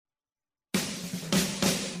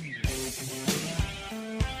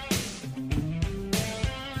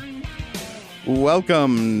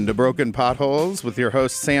Welcome to Broken Potholes with your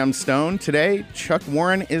host, Sam Stone. Today, Chuck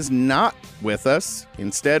Warren is not with us.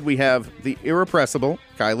 Instead, we have the irrepressible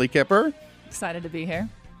Kylie Kipper. Excited to be here.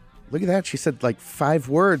 Look at that. She said like 5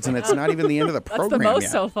 words, and it's not even the end of the program That's the most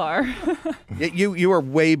yet. so far. You are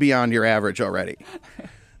way beyond your average already.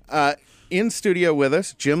 In studio with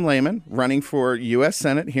us, Jim Layman, running for U.S.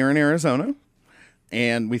 Senate here in Arizona.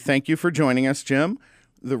 And we thank you for joining us, Jim.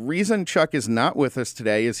 The reason Chuck is not with us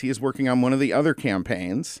today is he is working on one of the other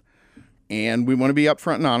campaigns, and we want to be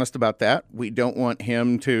upfront and honest about that. We don't want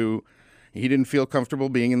him to – he didn't feel comfortable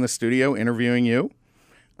being in the studio interviewing you.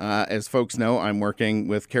 As folks know, I'm working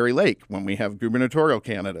with Kari Lake when we have gubernatorial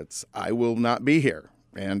candidates. I will not be here,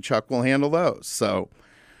 and Chuck will handle those. So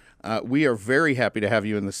we are very happy to have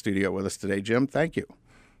you in the studio with us today, Jim. Thank you.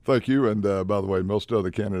 Thank you. And by the way, most other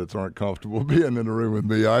candidates aren't comfortable being in the room with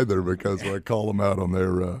me either because I call them out on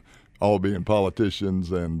their all being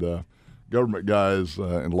politicians and government guys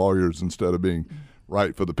and lawyers instead of being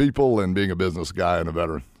right for the people and being a business guy and a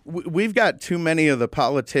veteran. We've got too many of the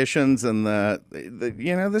politicians and the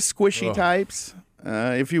squishy types,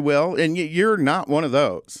 if you will, and you're not one of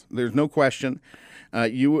those. There's no question.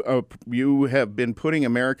 You have been putting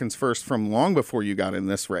Americans first from long before you got in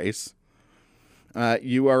this race.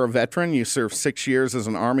 You are a veteran. You served 6 years as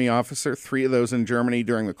an Army officer, 3 of those in Germany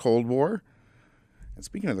during the Cold War. And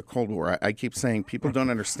speaking of the Cold War, I keep saying people don't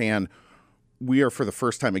understand we are for the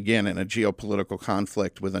first time again in a geopolitical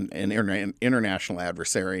conflict with an international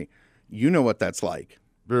adversary. You know what that's like.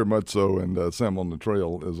 Very much so. And Sam, on the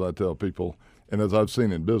trail, as I tell people, and as I've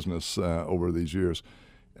seen in business over these years,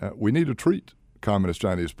 we need to treat Communist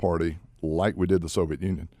Chinese Party like we did the Soviet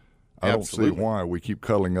Union. I Absolutely. don't see why we keep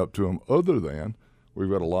cuddling up to them other than we've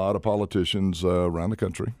got a lot of politicians around the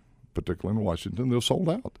country, particularly in Washington, they're sold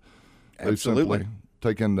out. They've Absolutely. simply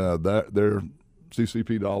taken their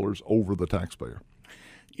CCP dollars over the taxpayer.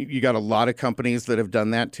 You got a lot of companies that have done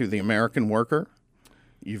that to the American worker.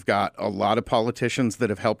 You've got a lot of politicians that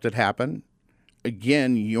have helped it happen.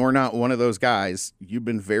 Again, you're not one of those guys. You've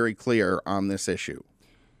been very clear on this issue.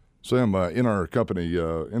 Sam, in our company,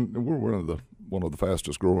 and we're one of the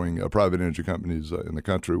fastest growing private energy companies in the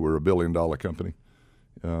country. We're $1 billion company,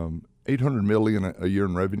 $800 million a year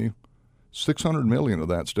in revenue. $600 million of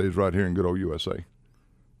that stays right here in good old USA.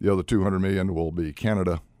 The other $200 million will be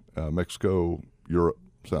Canada, Mexico, Europe,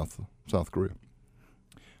 South Korea.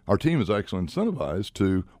 Our team is actually incentivized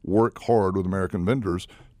to work hard with American vendors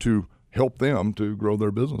to help them to grow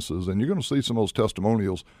their businesses. And you're going to see some of those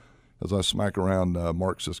testimonials as I smack around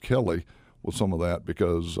Marxist Kelly with some of that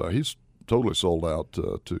because he's totally sold out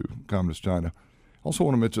to Communist China. I also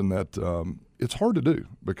want to mention that it's hard to do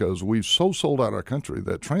because we've so sold out our country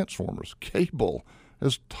that transformers, cable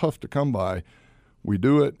is tough to come by. We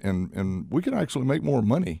do it, and we can actually make more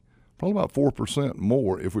money, probably about 4%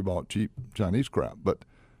 more if we bought cheap Chinese crap. But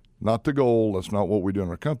not the goal. That's not what we do in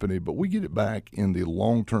our company. But we get it back in the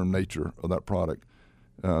long-term nature of that product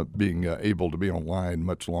being able to be online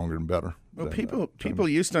much longer and better. Well, people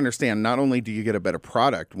used to understand not only do you get a better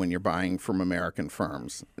product when you're buying from American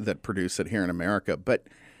firms that produce it here in America, but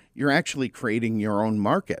you're actually creating your own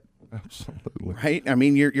market. Absolutely. Right? I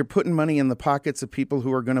mean, you're putting money in the pockets of people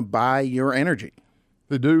who are going to buy your energy.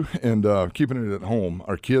 They do, and keeping it at home,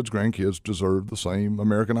 our kids, grandkids deserve the same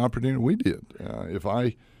American opportunity we did. If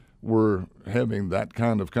I were having that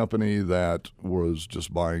kind of company that was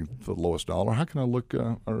just buying for the lowest dollar, how can I look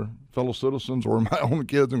our fellow citizens or my own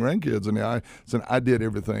kids and grandkids in the eye saying I did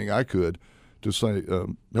everything I could to say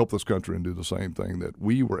help this country and do the same thing that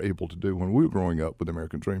we were able to do when we were growing up with the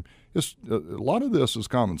American dream? It's, a lot of this is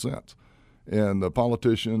common sense. And the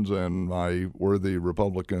politicians and my worthy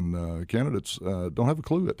Republican candidates don't have a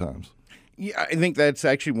clue at times. Yeah, I think that's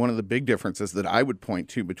actually one of the big differences that I would point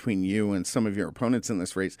to between you and some of your opponents in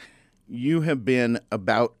this race. You have been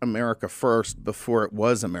about America first before it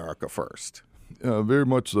was America first. Very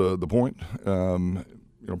much the point.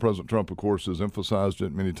 President Trump, of course, has emphasized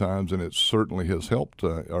it many times, and it certainly has helped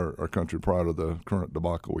our country prior to the current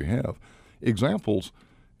debacle we have. Examples,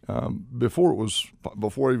 before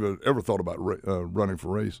I even ever thought about running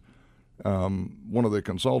for race, one of the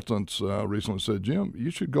consultants recently said, Jim,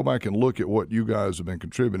 you should go back and look at what you guys have been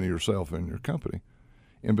contributing yourself and your company.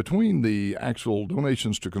 And between the actual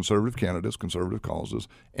donations to conservative candidates, conservative causes,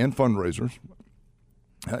 and fundraisers,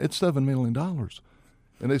 it's $7 million.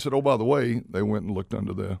 And they said, oh, by the way, they went and looked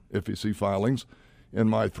under the FEC filings, and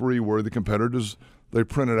my 3 worthy competitors, they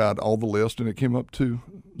printed out all the list, and it came up to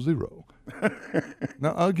 0.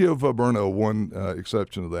 Now, I'll give Berno one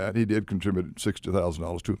exception to that. He did contribute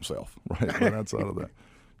 $60,000 to himself, right outside of that.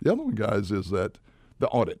 The other one, guys, is that the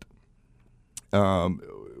audit.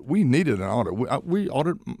 we needed an audit. We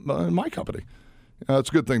audit my company. It's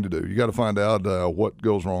a good thing to do. You got to find out what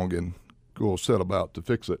goes wrong and go set about to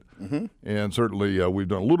fix it. Mm-hmm. And certainly we've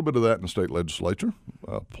done a little bit of that in the state legislature.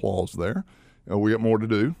 Applause there. We got more to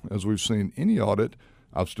do. As we've seen any audit,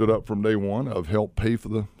 I've stood up from day one. I've helped pay for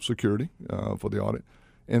the security for the audit,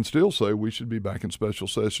 and still say we should be back in special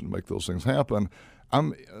session to make those things happen.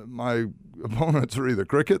 My opponents are either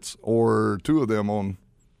crickets or two of them on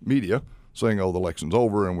media saying, oh, the election's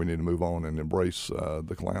over and we need to move on and embrace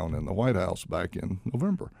the clown in the White House back in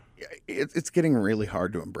November. It's getting really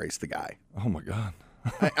hard to embrace the guy. Oh, my God.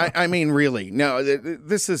 I mean, really. No,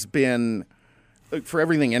 this has been, for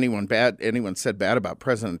everything anyone said bad about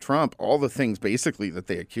President Trump, all the things basically that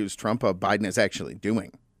they accused Trump of, Biden is actually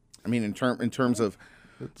doing. I mean, in terms of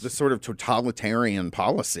the sort of totalitarian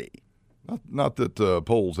policy. Not that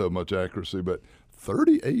polls have much accuracy, but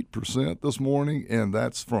 38% this morning, and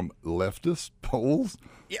that's from leftist polls.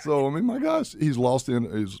 Yeah. So, I mean, my gosh, he's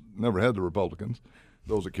never had the Republicans,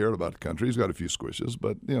 those that cared about the country. He's got a few squishes,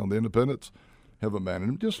 but, the independents have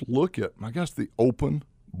abandoned him. Just look at, my gosh, the open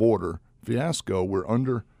border fiasco. We're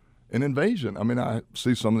under an invasion. I mean, I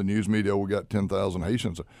see some of the news media, we got 10,000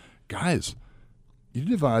 Haitians. Guys, you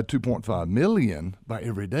divide 2.5 million by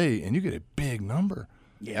every day, and you get a big number.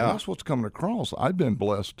 Yeah. And that's what's coming across. I've been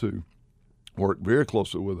blessed to work very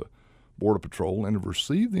closely with the Border Patrol and have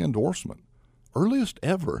received the endorsement, earliest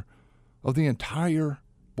ever, of the entire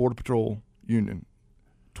Border Patrol union.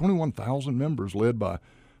 21,000 members led by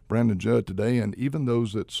Brandon Judd today, and even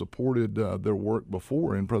those that supported their work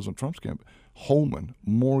before in President Trump's campaign, Holman,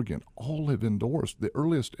 Morgan, all have endorsed the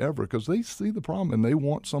earliest ever because they see the problem and they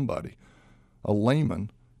want somebody, a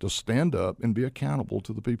layman, to stand up and be accountable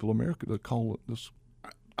to the people of America to call it this.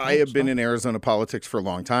 I have been in Arizona politics for a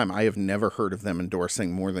long time. I have never heard of them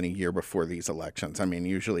endorsing more than a year before these elections. I mean,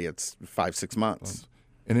 usually it's 5-6 months.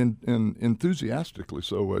 And enthusiastically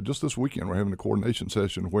so. Just this weekend, we're having a coordination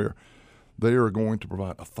session where they are going to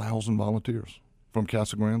provide 1,000 volunteers from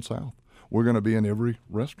Casa Grande South. We're going to be in every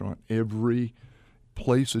restaurant, every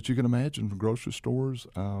place that you can imagine, from grocery stores,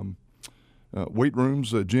 weight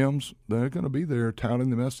rooms, gyms. They're going to be there touting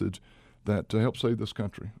the message that to help save this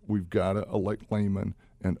country, we've got to elect laymen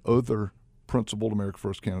and other principled America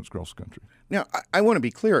First candidates across the country. Now, I want to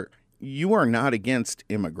be clear. You are not against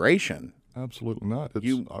immigration. Absolutely not.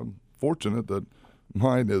 I'm fortunate that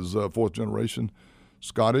mine is fourth generation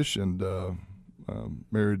Scottish and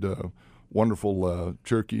married a wonderful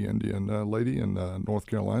Cherokee Indian lady in North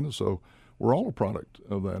Carolina. So we're all a product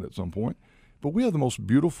of that at some point. But we have the most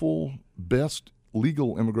beautiful, best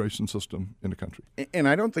legal immigration system in the country. And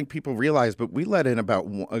I don't think people realize, but we let in about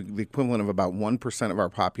the equivalent of about 1% of our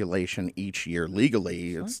population each year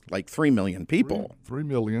legally. It's like 3 million people. 3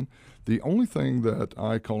 million. The only thing that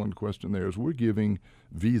I call into question there is we're giving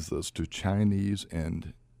visas to Chinese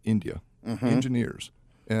and India engineers.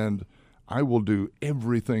 And I will do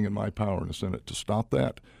everything in my power in the Senate to stop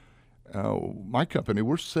that. My company,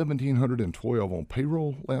 we're 1,712 on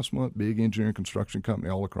payroll last month, big engineering construction company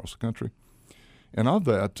all across the country. And of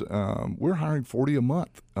that, we're hiring 40 a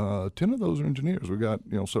month. 10 of those are engineers. We got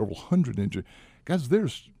several hundred engineers. Guys,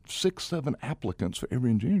 there's 6-7 applicants for every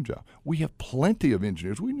engineering job. We have plenty of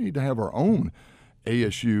engineers. We need to have our own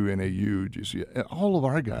ASU, NAU, GC. All of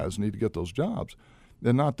our guys need to get those jobs.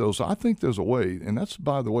 They're not those. I think there's a way, and that's,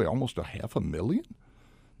 by the way, almost 500,000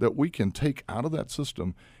 that we can take out of that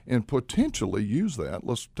system and potentially use that.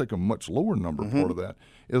 Let's take a much lower number part of that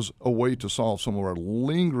as a way to solve some of our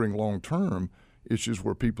lingering long-term issues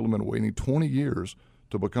where people have been waiting 20 years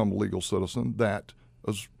to become a legal citizen that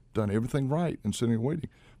has done everything right and sitting and waiting.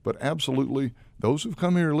 But absolutely, those who've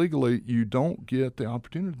come here illegally, you don't get the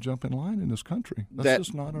opportunity to jump in line in this country. That's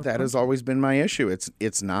just not our That has always been my issue.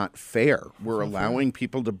 It's not fair. We're allowing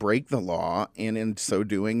people to break the law, and in so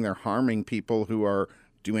doing, they're harming people who are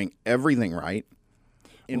doing everything right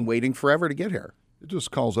and waiting forever to get here. It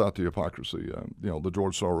just calls out the hypocrisy. The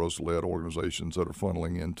George Soros-led organizations that are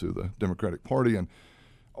funneling into the Democratic Party and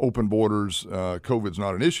open borders. COVID's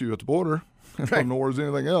not an issue at the border, nor is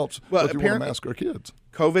anything else. Well, but you want to mask our kids.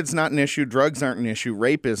 COVID's not an issue. Drugs aren't an issue.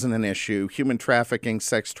 Rape isn't an issue. Human trafficking,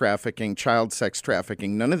 sex trafficking, child sex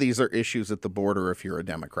trafficking. None of these are issues at the border if you're a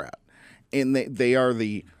Democrat. And they are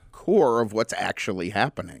the core of what's actually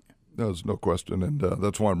happening. There's no question. And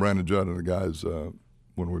that's why Brandon Judd and the guys,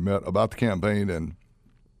 when we met about the campaign and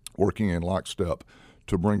working in lockstep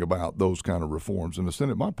to bring about those kind of reforms in the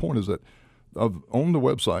Senate. My point is that on the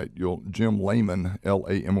website, Jim Layman,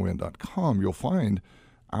 LAMON.com, you'll find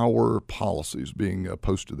our policies being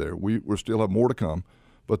posted there. We still have more to come,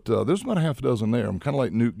 but there's about a half a dozen there. I'm kind of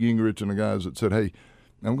like Newt Gingrich and the guys that said, hey,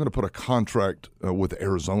 I'm going to put a contract with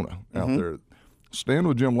Arizona out there. Stand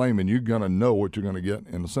with Jim Layman. You're going to know what you're going to get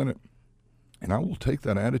in the Senate. And I will take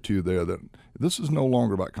that attitude there that this is no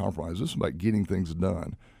longer about compromise. This is about getting things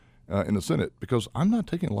done in the Senate, because I'm not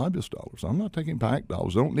taking lobbyist dollars. I'm not taking PAC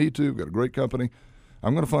dollars. I don't need to. We've got a great company.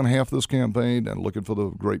 I'm going to fund half this campaign and looking for the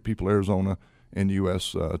great people of Arizona and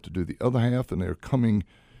U.S. To do the other half, and they're coming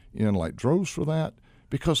in like droves for that,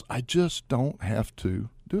 because I just don't have to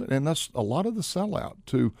do it. And that's a lot of the sellout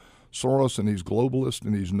to Soros and these globalists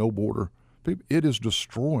and these no-border people. It is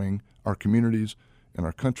destroying our communities and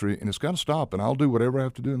our country, and it's got to stop, and I'll do whatever I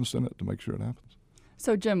have to do in the Senate to make sure it happens.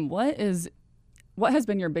 So, Jim, what has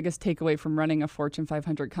been your biggest takeaway from running a Fortune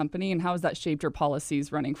 500 company, and how has that shaped your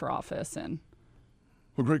policies running for office?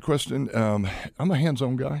 Well, great question. I'm a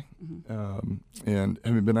hands-on guy, and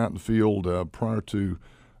having been out in the field prior to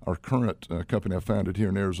our current company I founded here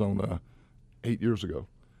in Arizona 8 years ago,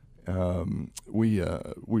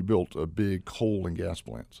 we built a big coal and gas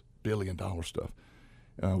plants, billion-dollar stuff.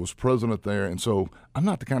 Was president there, and so I'm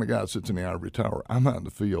not the kind of guy that sits in the ivory tower. I'm out in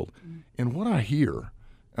the field, and what I hear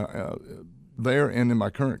there and in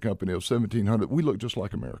my current company of 1,700, we look just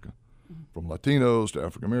like America, from Latinos to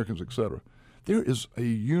African Americans, et cetera. There is a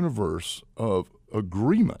universe of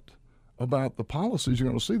agreement about the policies you're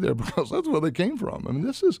going to see there, because that's where they came from. I mean,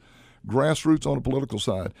 this is grassroots on the political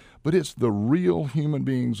side, but it's the real human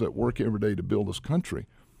beings that work every day to build this country.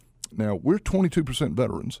 Now, we're 22%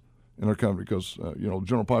 veterans in our country because,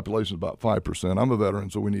 general population is about 5%. I'm a veteran,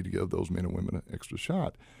 so we need to give those men and women an extra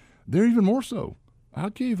shot. They're even more so. I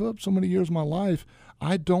gave up so many years of my life.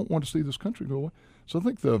 I don't want to see this country go away. So I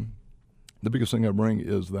think the biggest thing I bring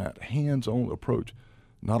is that hands-on approach.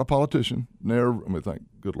 Not a politician. Thank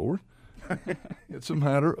good Lord. It's a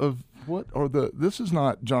matter of this is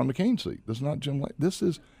not John McCain's seat. This is not Jim Lane. This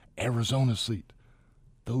is Arizona's seat.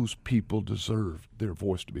 Those people deserve their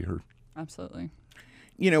voice to be heard. Absolutely.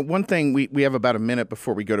 One thing, we have about a minute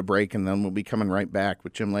before we go to break, and then we'll be coming right back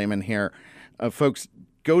with Jim Layman here. Folks,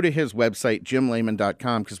 go to his website,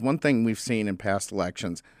 jimlayman.com, because one thing we've seen in past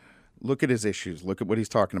elections, look at his issues, look at what he's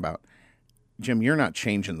talking about. Jim, you're not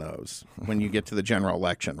changing those when you get to the general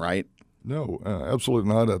election, right? No,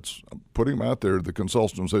 absolutely not. That's putting them out there. The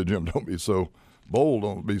consultants say, Jim, don't be so bold,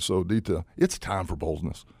 don't be so detailed. It's time for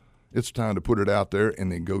boldness. It's time to put it out there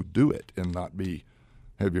and then go do it and not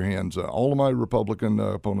have your hands. All of my Republican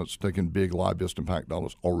opponents taking big lobbyist and PAC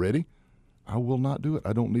dollars already. I will not do it.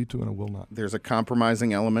 I don't need to, and I will not. There's a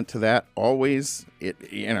compromising element to that. Always, at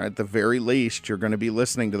the very least, you're going to be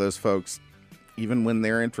listening to those folks, even when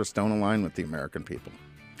their interests don't align with the American people.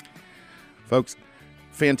 Folks,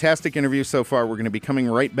 fantastic interview so far. We're going to be coming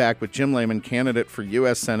right back with Jim Layman, candidate for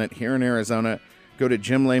U.S. Senate here in Arizona. Go to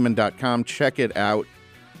jimlayman.com. Check it out.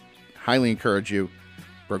 Highly encourage you.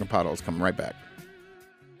 Broken Potholes coming right back.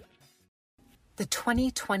 The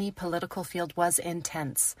 2020 political field was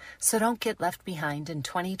intense, so don't get left behind in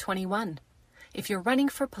 2021. If you're running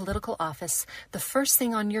for political office, the first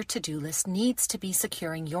thing on your to-do list needs to be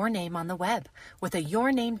securing your name on the web with a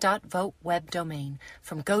yourname.vote web domain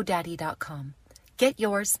from GoDaddy.com. Get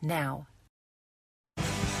yours now.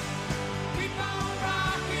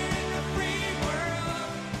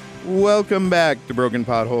 Welcome back to Broken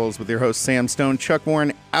Potholes with your host, Sam Stone. Chuck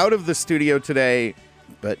Warren out of the studio today,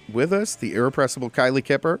 but with us, the irrepressible Kylie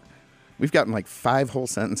Kipper. We've gotten like 5 whole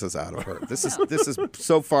sentences out of her. This is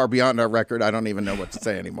so far beyond our record, I don't even know what to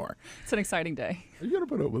say anymore. It's an exciting day. You got to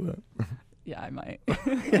put up with that. Yeah, I might.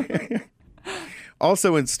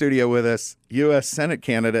 Also in studio with us, U.S. Senate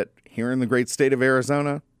candidate here in the great state of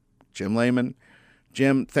Arizona, Jim Layman.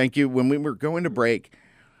 Jim, thank you. When we were going to break,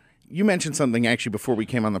 you mentioned something actually before we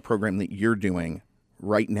came on the program that you're doing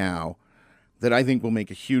right now that I think will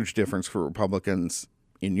make a huge difference for Republicans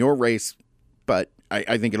in your race, but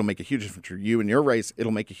I think it'll make a huge difference for you in your race.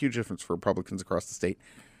 It'll make a huge difference for Republicans across the state.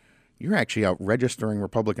 You're actually out registering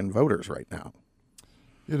Republican voters right now.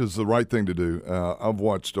 It is the right thing to do. I've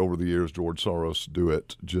watched over the years George Soros do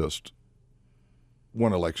it just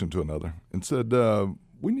one election to another and said,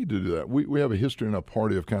 we need to do that. We have a history in our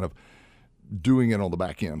party of kind of doing it on the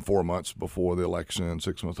back end 4 months before the election,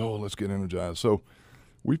 6 months, let's get energized. So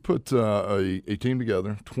we put a team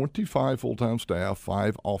together, 25 full-time staff,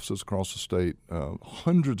 5 offices across the state,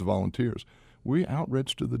 hundreds of volunteers. We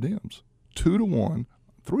out-registered the Dems 2-1,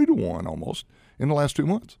 3-1 almost in the last 2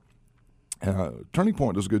 months. Turning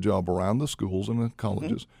Point does a good job around the schools and the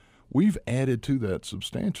colleges. We've added to that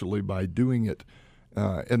substantially by doing it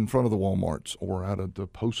in front of the Walmarts or out at the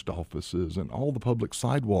post offices and all the public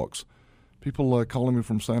sidewalks. People calling me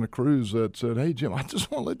from Santa Cruz that said, hey, Jim, I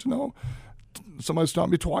just want to let you know, somebody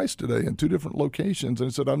stopped me twice today in 2 different locations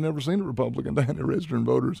and said, I've never seen a Republican down there registering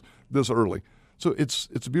voters this early. So it's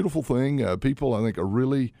a beautiful thing. People, I think, are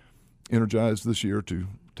really energized this year to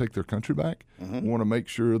take their country back. We want to make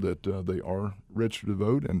sure that they are registered to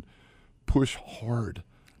vote and push hard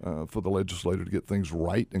for the legislature to get things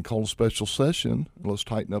right and call a special session. And let's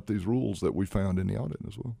tighten up these rules that we found in the audit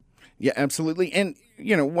as well. Yeah, absolutely. And,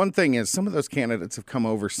 one thing is some of those candidates have come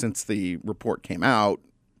over since the report came out.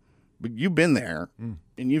 But you've been there,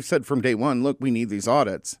 and you've said from day one, look, we need these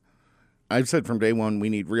audits. I've said from day one, we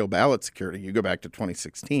need real ballot security. You go back to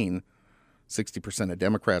 2016, 60% of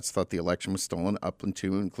Democrats thought the election was stolen, up and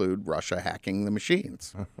to include Russia hacking the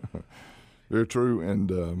machines. Very true.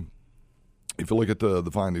 And if you look at the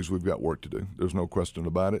findings, we've got work to do. There's no question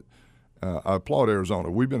about it. I applaud Arizona.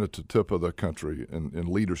 We've been at the tip of the country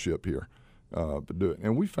in leadership here.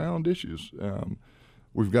 And we found issues.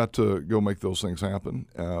 We've got to go make those things happen,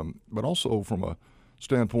 but also from a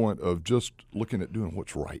standpoint of just looking at doing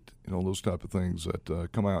what's right. Those type of things that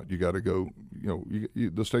come out, you got to go,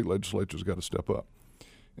 the state legislature's got to step up.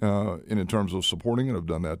 And in terms of supporting it, I've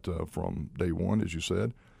done that from day one, as you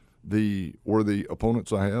said. The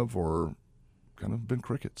opponents I have are kind of been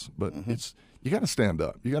crickets, but you got to stand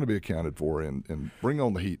up. You got to be accounted for and bring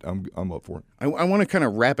on the heat. I'm up for it. I want to kind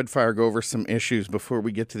of rapid fire go over some issues before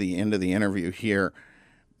we get to the end of the interview here.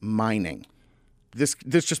 Mining. This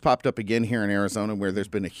just popped up again here in Arizona, where there's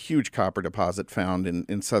been a huge copper deposit found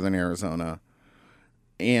in southern Arizona.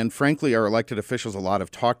 And frankly, our elected officials, a lot have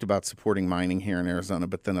talked about supporting mining here in Arizona,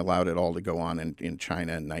 but then allowed it all to go on in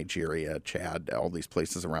China, Nigeria, Chad, all these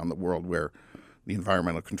places around the world where the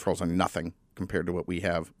environmental controls are nothing compared to what we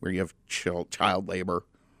have, where you have child labor.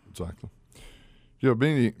 Exactly.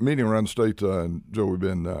 Meeting around the state, and Joe, we've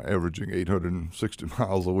been averaging 860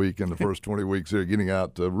 miles a week in the first 20 weeks here, getting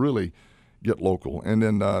out to really get local. And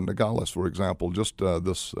in Nogales, for example, just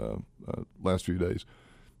this last few days,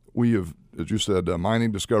 we have, as you said,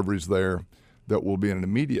 mining discoveries there that will be an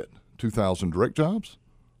immediate 2,000 direct jobs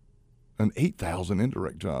and 8,000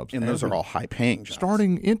 indirect jobs. And those are all high-paying jobs.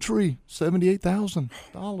 Starting entry,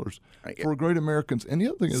 $78,000 for great Americans. And the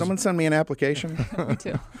other thing is... Someone send me an application. Me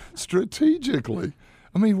too. Strategically.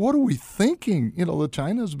 I mean, what are we thinking?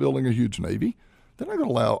 China's building a huge navy. They're not going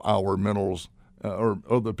to allow our minerals or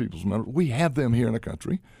other people's minerals. We have them here in the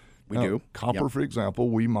country. We do. Copper, for example,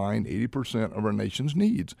 we mine 80% of our nation's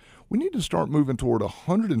needs. We need to start moving toward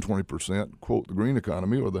 120%, quote, the green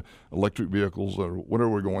economy or the electric vehicles or whatever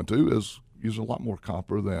we're going to is using a lot more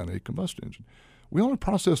copper than a combustion engine. We only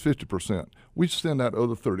process 50%. We send that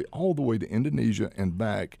other 30 all the way to Indonesia and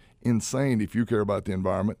back. Insane if you care about the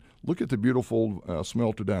environment. Look at the beautiful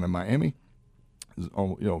smelter down in Miami.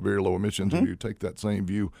 Very low emissions. And you take that same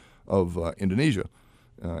view of Indonesia.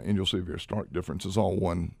 And you'll see a very stark difference. It's all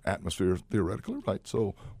one atmosphere theoretically, right?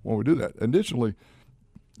 So when we do that, additionally,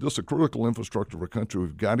 just a critical infrastructure of our country,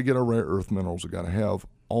 we've got to get our rare earth minerals. We've got to have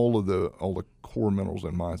all the core minerals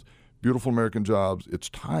in mines. Beautiful American jobs. It's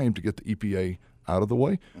time to get the EPA out of the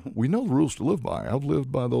way. We know the rules to live by. I've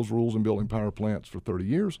lived by those rules in building power plants for 30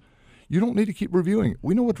 years. You don't need to keep reviewing it.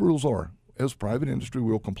 We know what the rules are. As private industry,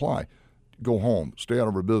 we'll comply. Go home. Stay out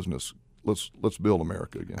of our business. Let's build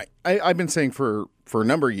America again. I've been saying for a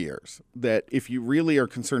number of years that if you really are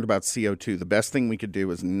concerned about CO2, the best thing we could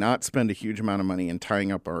do is not spend a huge amount of money in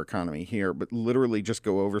tying up our economy here, but literally just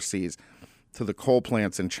go overseas to the coal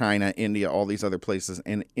plants in China, India, all these other places,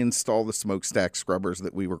 and install the smokestack scrubbers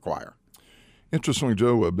that we require. Interestingly,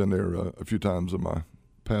 Joe, I've been there a few times in my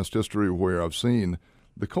past history where I've seen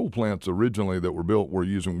the coal plants originally that were built were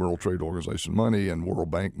using World Trade Organization money and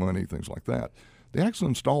World Bank money, things like that. They actually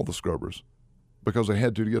installed the scrubbers because they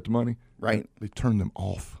had to get the money. Right. They turned them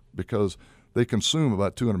off because they consume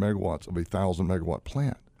about 200 megawatts of a 1,000-megawatt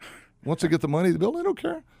plant. Once they get the money to build, they don't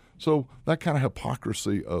care. So that kind of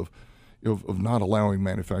hypocrisy of not allowing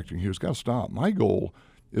manufacturing here has got to stop. My goal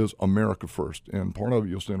is America first, and part of it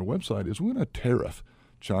you'll see on the website is we're going to tariff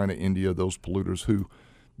China, India, those polluters who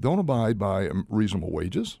don't abide by reasonable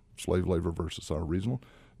wages, slave labor versus our reasonable,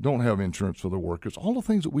 don't have insurance for their workers, all the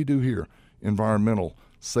things that we do here, environmental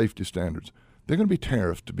safety standards. They're going to be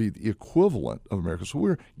tariffed to be the equivalent of America. So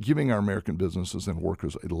we're giving our American businesses and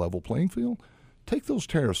workers a level playing field. Take those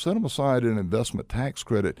tariffs, set them aside in an investment tax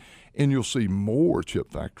credit, and you'll see more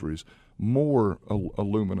chip factories, more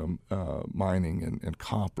aluminum mining and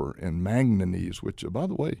copper and manganese, which, by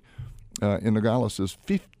the way, in Nogales is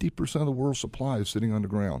 50% of the world's supply is sitting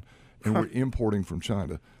underground, and we're importing from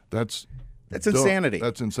China. That's insanity.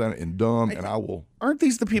 That's insanity and dumb, and I will... Aren't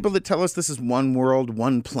these the people that tell us this is one world,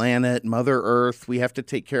 one planet, Mother Earth, we have to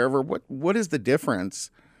take care of her? What is the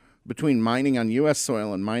difference between mining on U.S.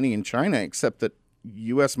 soil and mining in China, except that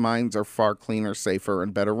U.S. mines are far cleaner, safer,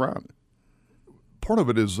 and better run. Part of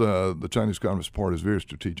it is the Chinese Communist Party is very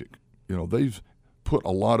strategic. They've put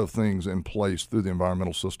a lot of things in place through the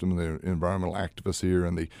environmental system and the environmental activists here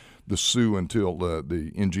and the sue until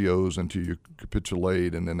the NGOs until you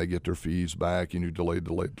capitulate and then they get their fees back and you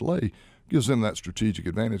delay. Gives them that strategic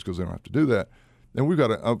advantage because they don't have to do that. And we've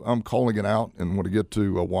got I'm calling it out and want to get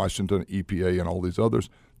to Washington, EPA, and all these others.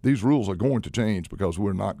 These rules are going to change because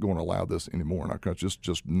we're not going to allow this anymore in our country. It's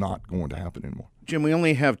just not going to happen anymore. Jim, we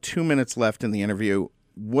only have 2 minutes left in the interview.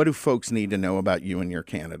 What do folks need to know about you and your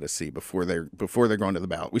candidacy before they're going to the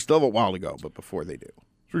ballot? We still have a while to go, but before they do.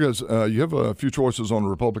 Sure, guys. You have a few choices on the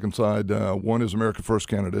Republican side. One is America First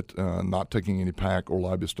candidate, not taking any PAC or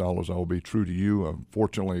lobbyist dollars. I will be true to you,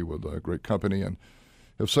 fortunately, with a great company and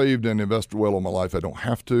have saved and invested well in my life. I don't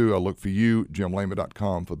have to. I look for you,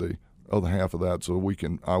 JimLehman.com, for the other half of that, so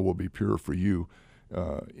I will be pure for you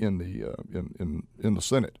in the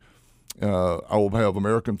Senate. I will have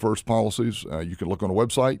American First policies. You can look on the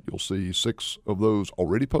website. You'll see 6 of those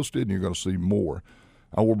already posted, and you're going to see more.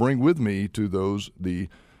 I will bring with me to those the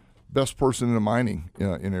best person in the mining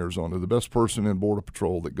in Arizona, the best person in Border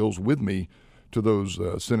Patrol that goes with me to those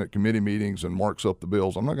Senate committee meetings and marks up the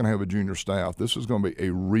bills. I'm not going to have a junior staff. This is going to be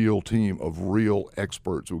a real team of real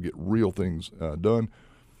experts who will get real things done.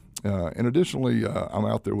 And additionally, I'm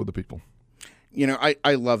out there with the people.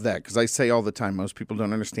 I love that because I say all the time, most people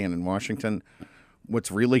don't understand in Washington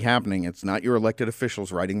what's really happening. It's not your elected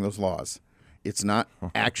officials writing those laws. It's not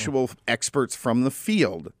actual experts from the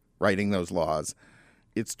field writing those laws.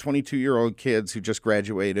 It's 22-year-old kids who just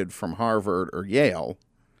graduated from Harvard or Yale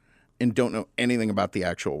and don't know anything about the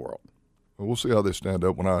actual world. Well, we'll see how they stand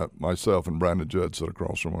up when myself and Brandon Judd sit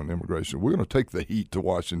across from on immigration. We're going to take the heat to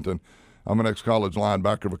Washington. I'm an ex-college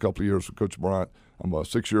linebacker of a couple of years with Coach Bryant. I'm a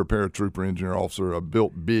 6-year paratrooper engineer officer. I've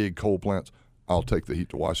built big coal plants. I'll take the heat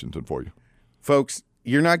to Washington for you. Folks,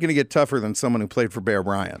 you're not going to get tougher than someone who played for Bear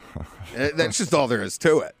Bryant. That's just all there is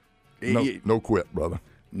to it. No quit, brother.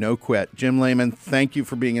 No quit. Jim Lehman, thank you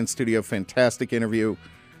for being in studio. Fantastic interview.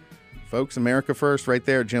 Folks, America First right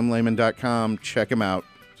there, JimLehman.com. Check him out.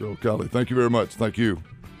 Joe Kelly, thank you very much. Thank you.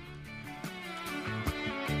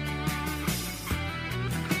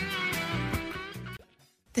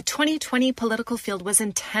 The 2020 political field was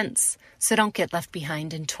intense, so don't get left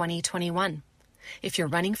behind in 2021. If you're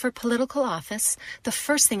running for political office, the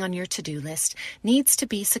first thing on your to-do list needs to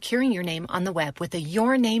be securing your name on the web with a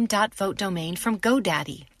yourname.vote domain from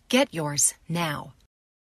GoDaddy. Get yours now.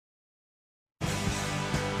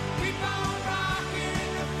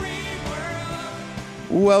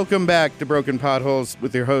 Welcome back to Broken Potholes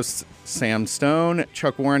with your hosts, Sam Stone.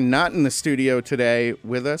 Chuck Warren not in the studio today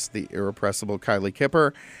with us, the irrepressible Kylie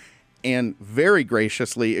Kipper, and very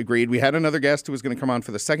graciously agreed. We had another guest who was going to come on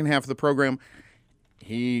for the second half of the program.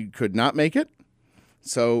 He could not make it.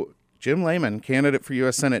 So Jim Lehman, candidate for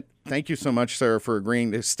U.S. Senate, thank you so much, sir, for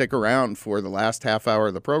agreeing to stick around for the last half hour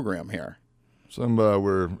of the program here.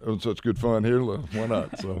 We're having such good fun here. Why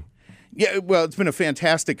not? So. Yeah, well, it's been a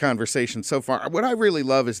fantastic conversation so far. What I really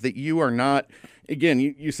love is that you are not, again,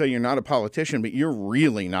 you say you're not a politician, but you're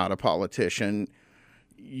really not a politician.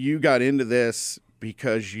 You got into this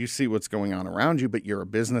because you see what's going on around you, but you're a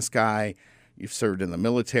business guy. You've served in the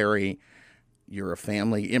military. You're a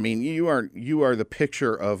family. I mean, you are the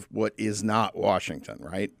picture of what is not Washington,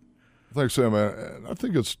 right? Thanks, Sam. I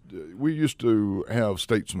think we used to have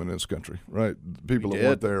statesmen in this country, right? People that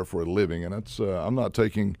went there for a living, and it's I'm not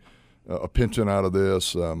taking a pension out of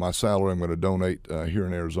this. My salary I'm going to donate here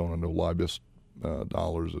in Arizona, no lobbyist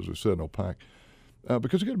dollars, as we said, no PAC,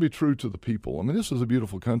 because you got to be true to the people. I mean, this is a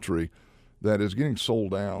beautiful country that is getting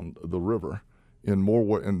sold down the river in more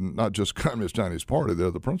way, and not just Communist Chinese Party, they're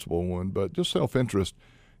the principal one, but just self-interest.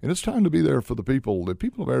 And it's time to be there for the people. The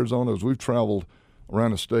people of Arizona, as we've traveled around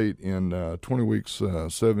the state in 20 weeks,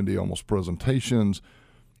 70 almost presentations,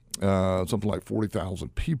 something like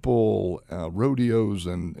 40,000 people, rodeos,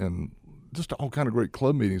 and just all kind of great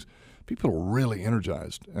club meetings. People are really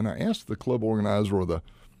energized. And I asked the club organizer or the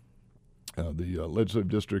legislative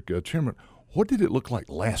district chairman, what did it look like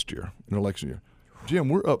last year, in election year? Jim,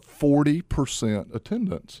 we're up 40%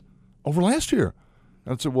 attendance over last year.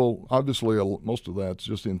 And I said, well, obviously most of that's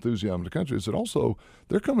just the enthusiasm of the country. I said, also,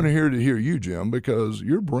 they're coming here to hear you, Jim, because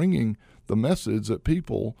you're bringing the message that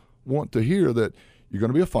people want to hear, that you're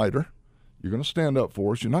going to be a fighter, you're going to stand up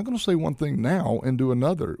for us, you're not going to say one thing now and do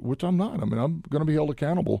another, which I'm not. I mean, I'm going to be held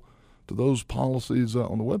accountable to those policies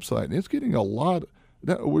on the website. And it's getting a lot,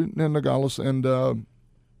 in Nogales and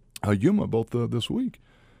Yuma both this week.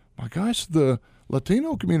 My gosh, the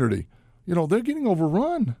Latino community, they're getting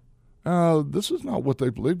overrun. This is not what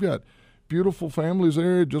they've got. Beautiful families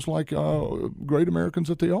there, just like great Americans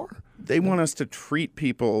that they are. They want us to treat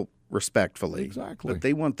people respectfully. Exactly. But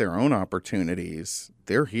they want their own opportunities.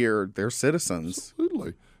 They're here. They're citizens.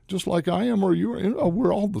 Absolutely. Just like I am or you are.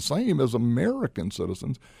 We're all the same as American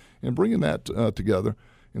citizens. And bringing that together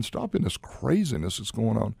and stopping this craziness that's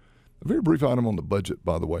going on. A very brief item on the budget,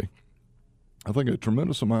 by the way. I think a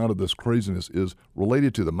tremendous amount of this craziness is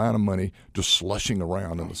related to the amount of money just slushing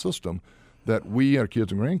around in the system that we, our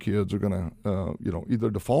kids and grandkids, are going to, either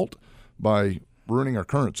default by ruining our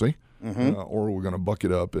currency, or we're going to buck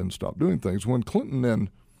it up and stop doing things. When Clinton and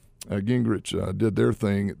Gingrich did their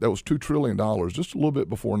thing, that was $2 trillion, just a little bit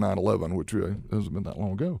before 9/11, which hasn't been that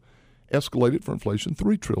long ago. Escalated for inflation,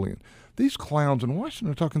 $3 trillion. These clowns in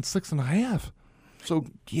Washington are talking 6.5. So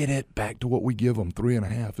get it back to what we give them.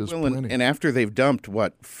 3.5 is plenty. And after they've dumped,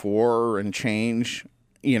 4 and change,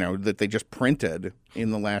 that they just printed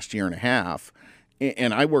in the last year and a half.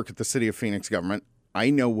 And I work at the City of Phoenix government. I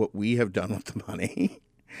know what we have done with the money,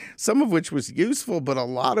 some of which was useful, but a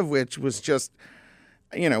lot of which was just,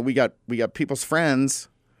 we got people's friends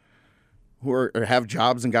who have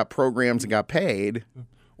jobs and got programs and got paid.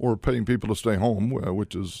 Or paying people to stay home,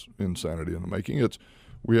 which is insanity in the making.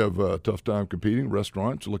 We have a tough time competing.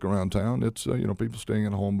 Restaurants, you look around town, it's people staying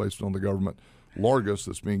at home based on the government largesse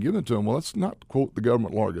that's being given to them. Well, let's not quote the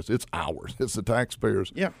government largesse. It's ours. It's the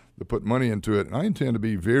taxpayers that put money into it. And I intend to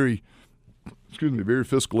be very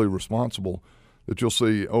fiscally responsible. That you'll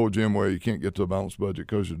see, Jim, you can't get to a balanced budget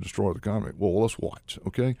because you destroy the economy. Well, let's watch,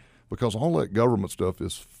 okay? Because all that government stuff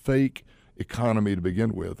is fake economy to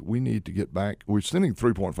begin with. We need to get back. We're spending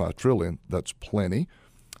 $3.5 trillion. That's plenty.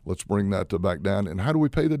 Let's bring that back down. And how do we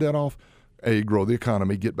pay the debt off? A, grow the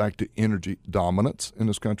economy, get back to energy dominance in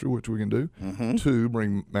this country, which we can do. 2,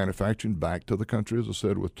 bring manufacturing back to the country, as I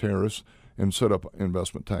said, with tariffs, and set up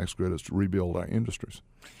investment tax credits to rebuild our industries.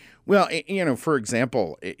 Well, for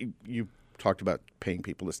example, you talked about paying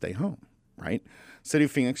people to stay home, right? City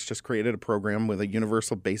of Phoenix just created a program with a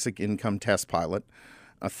universal basic income test pilot,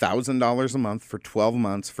 $1,000 a month for 12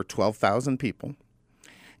 months for 12,000 people.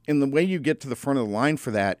 And the way you get to the front of the line for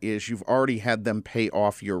that is you've already had them pay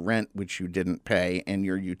off your rent, which you didn't pay, and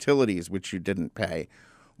your utilities, which you didn't pay,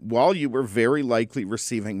 while you were very likely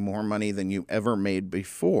receiving more money than you ever made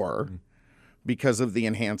before because of the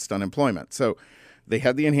enhanced unemployment. So they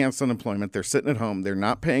had the enhanced unemployment. They're sitting at home. They're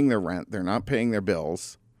not paying their rent. They're not paying their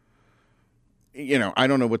bills. I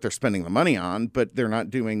don't know what they're spending the money on, but they're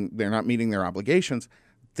not meeting their obligations.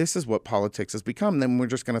 This is what politics has become. Then we're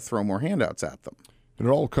just going to throw more handouts at them. And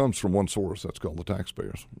it all comes from one source. That's called the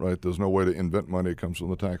taxpayers, right? There's no way to invent money. It comes from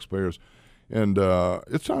the taxpayers. And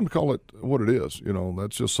it's time to call it what it is.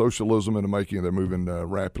 That's just socialism in the making. They're moving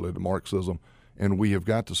rapidly to Marxism. And we have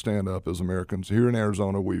got to stand up as Americans. Here in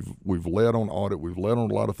Arizona, we've led on audit. We've led on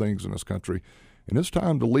a lot of things in this country. And it's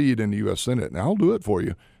time to lead in the U.S. Senate. Now, I'll do it for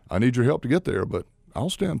you. I need your help to get there, but I'll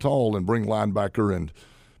stand tall and bring linebacker and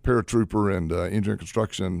paratrooper and engineering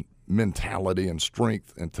construction mentality and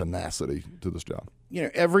strength and tenacity to this job.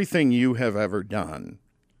 Everything you have ever done,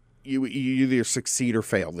 you either succeed or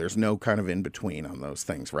fail. There's no kind of in between on those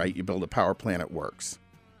things, right? You build a power plant, it works,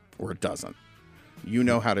 or it doesn't. You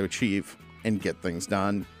know how to achieve and get things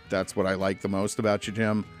done. That's what I like the most about you,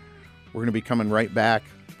 Jim. We're going to be coming right back.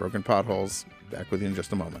 Broken Potholes, back with you in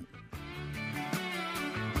just a moment.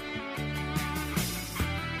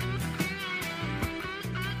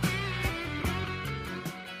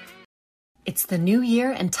 It's the new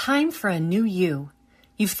year and time for a new you.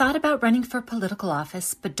 You've thought about running for political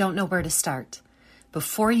office, but don't know where to start.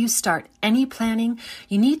 Before you start any planning,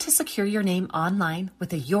 you need to secure your name online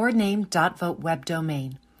with a yourname.vote web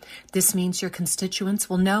domain. This means your constituents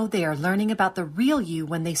will know they are learning about the real you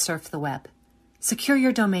when they surf the web. Secure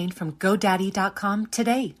your domain from GoDaddy.com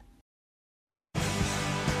today.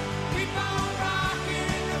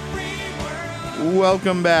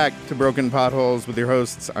 Welcome back to Broken Potholes with your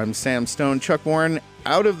hosts. I'm Sam Stone. Chuck Warren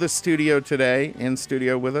out of the studio today. In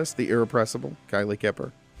studio with us, the irrepressible Kylie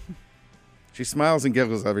Kipper. She smiles and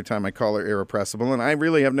giggles every time I call her irrepressible, and I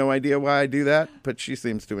really have no idea why I do that, but she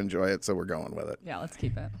seems to enjoy it, so we're going with it. Yeah, let's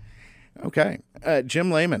keep it. Okay. Jim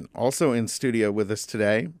Lehman, also in studio with us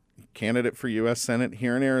today, candidate for U.S. Senate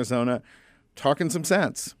here in Arizona, talking some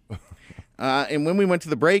sense. And when we went to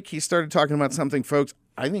the break, he started talking about something, folks,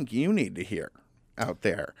 I think you need to hear out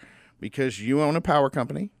there, because you own a power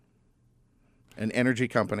company, an energy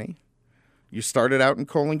company. You started out in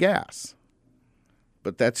coal and gas,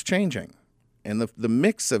 but that's changing, and the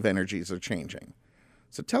mix of energies are changing.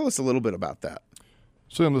 So tell us a little bit about that.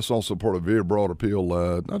 Seeing this also part of a very broad appeal,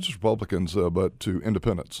 not just Republicans, but to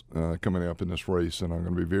independents coming up in this race. And I'm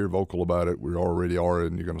going to be very vocal about it. We already are,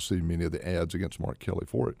 and you're going to see many of the ads against Mark Kelly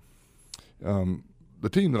for it. The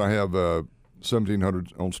team that I have,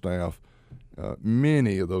 1,700 on staff,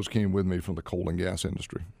 many of those came with me from the coal and gas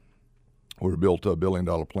industry. We built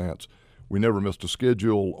billion-dollar plants. We never missed a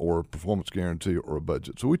schedule or a performance guarantee or a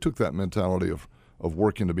budget. So we took that mentality of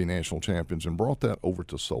working to be national champions and brought that over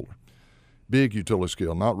to solar. Big utility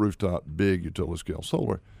scale, not rooftop, big utility scale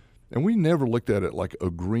solar. And we never looked at it like a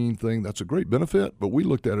green thing. That's a great benefit, but we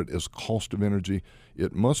looked at it as cost of energy.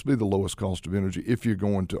 It must be the lowest cost of energy if you're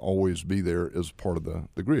going to always be there as part of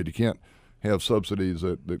the grid. You can't have subsidies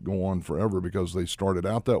that go on forever because they started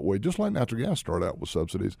out that way, just like natural gas started out with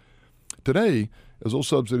subsidies. Today, as those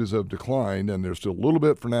subsidies have declined, and there's still a little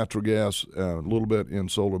bit for natural gas, a little bit in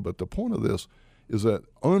solar, but the point of this is that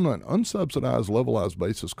on an unsubsidized, levelized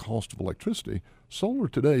basis cost of electricity, solar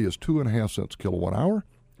today is 2.5 cents kilowatt hour.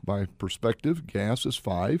 By perspective, gas is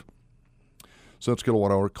 5 cents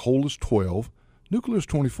kilowatt hour, coal is 12, nuclear is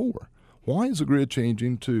 24. Why is the grid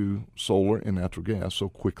changing to solar and natural gas so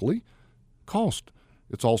quickly? Cost.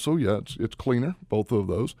 It's also, it's cleaner, both of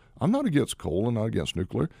those. I'm not against coal and not against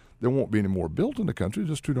nuclear. There won't be any more built in the country. It's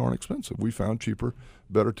just too darn expensive. We found cheaper,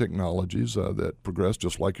 better technologies that progress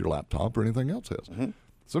just like your laptop or anything else has. Mm-hmm.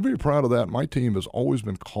 So I'm very proud of that. My team has always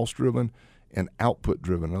been cost-driven and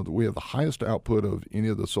output-driven. We have the highest output of any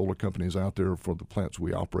of the solar companies out there for the plants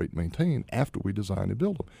we operate and maintain after we design and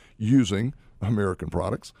build them, using American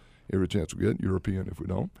products, every chance we get, European if we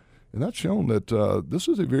don't. And that's shown that this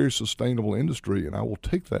is a very sustainable industry, and I will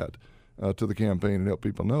take that to the campaign and help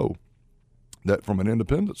people know that from an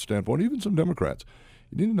independent standpoint, even some Democrats,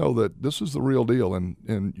 you need to know that this is the real deal,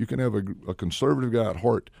 and you can have a conservative guy at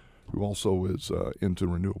heart who also is into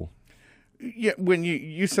renewable. Yeah, when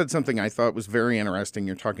you said something I thought was very interesting,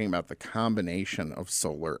 you're talking about the combination of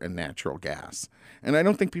solar and natural gas. And I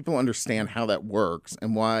don't think people understand how that works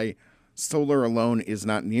and why solar alone is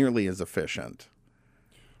not nearly as efficient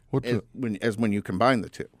as when you combine the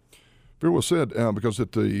two. Very well said, because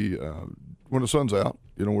when the sun's out,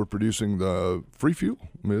 we're producing the free fuel.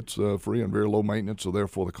 I mean, it's free and very low maintenance, so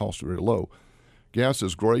therefore the costs are very low. Gas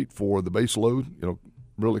is great for the base load,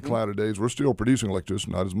 really cloudy days. We're still producing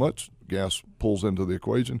electricity, not as much. Gas pulls into the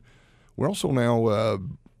equation. We're also now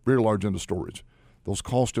very large into storage. Those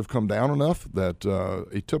costs have come down enough that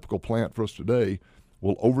a typical plant for us today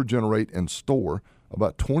will overgenerate and store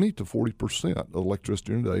about 20 to 40% of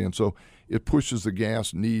electricity in a day. And so it pushes the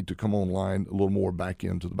gas need to come online a little more back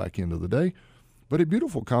into the back end of the day. But a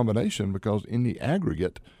beautiful combination because in the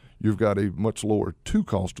aggregate, you've got a much lower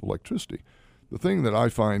cost of electricity. The thing that I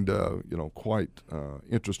find, quite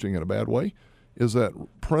interesting in a bad way is that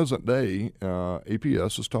present day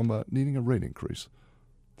APS is talking about needing a rate increase.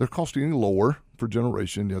 They're costing lower for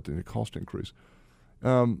generation, yet they need a cost increase.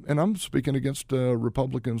 And I'm speaking against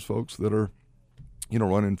Republicans, folks that are,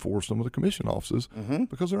 running for some of the commission offices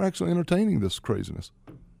because they're actually entertaining this craziness.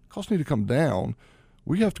 Costs need to come down.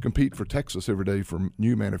 We have to compete for Texas every day for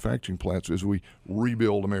new manufacturing plants as we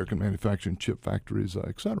rebuild American manufacturing chip factories,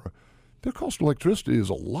 et cetera. Their cost of electricity is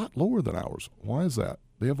a lot lower than ours. Why is that?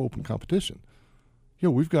 They have open competition.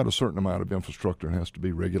 We've got a certain amount of infrastructure and has to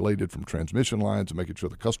be regulated from transmission lines and making sure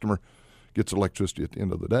the customer gets electricity at the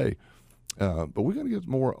end of the day. But we got to get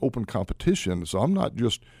more open competition. So I'm not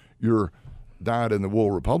just your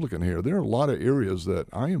dyed-in-the-wool Republican here. There are a lot of areas that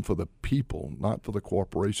I am for the people, not for the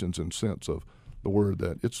corporations in sense of the word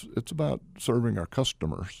that it's about serving our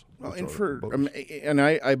customers. Well, and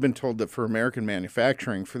I've been told that for American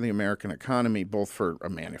manufacturing, for the American economy, both for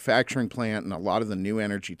a manufacturing plant and a lot of the new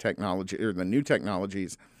energy technology or the new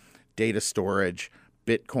technologies, data storage,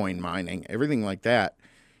 Bitcoin mining, everything like that,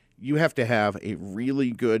 you have to have a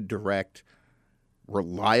really good, direct,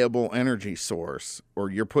 reliable energy source, or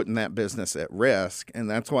you're putting that business at risk. And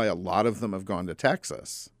that's why a lot of them have gone to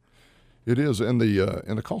Texas. It is, and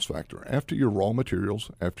the cost factor. After your raw materials,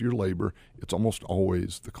 after your labor, it's almost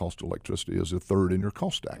always the cost of electricity is a third in your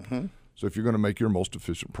cost stack. Mm-hmm. So if you're going to make your most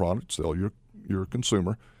efficient product, sell your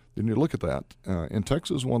consumer, then you look at that. And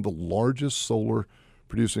Texas is one of the largest solar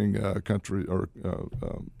producing country or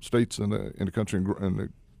states in the country,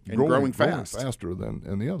 and growing faster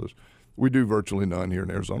than the others. We do virtually none here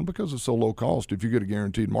in Arizona because it's so low cost. If you get a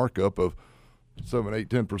guaranteed markup of 7, 8,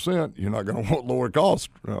 10%, you're not going to want lower cost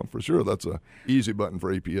for sure. That's a easy button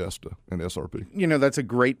for APS and SRP. That's a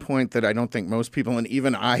great point that I don't think most people, and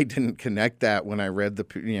even I didn't connect that when I read the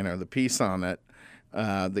piece on it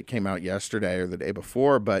that came out yesterday or the day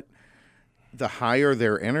before. But the higher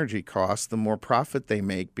their energy costs, the more profit they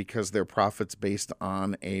make because their profit's based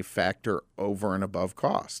on a factor over and above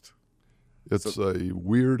cost. It's a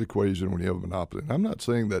weird equation when you have a monopoly. And I'm not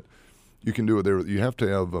saying that you can do it there. You have to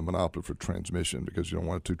have a monopoly for transmission because you don't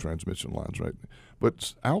want two transmission lines, right?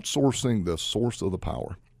 But outsourcing the source of the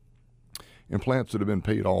power in plants that have been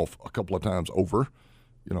paid off a couple of times over,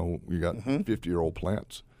 you got 50-year-old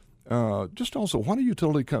plants. Just also, why do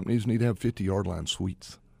utility companies need to have 50-yard line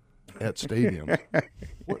suites at stadiums?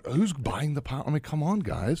 Who's buying the power? I mean, come on,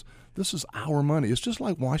 guys. This is our money. It's just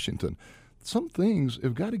like Washington. Some things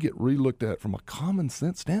have got to get relooked at from a common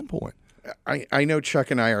sense standpoint. I know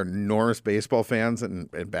Chuck and I are enormous baseball fans and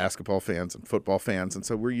basketball fans and football fans, and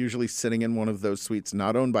so we're usually sitting in one of those suites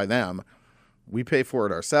not owned by them. We pay for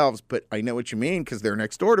it ourselves, but I know what you mean because they're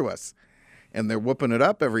next door to us, and they're whooping it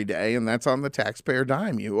up every day, and that's on the taxpayer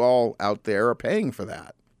dime. You all out there are paying for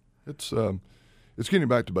that. It's getting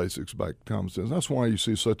back to basics, back to common sense. That's why you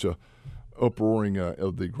see such a uproaring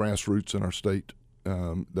of the grassroots in our state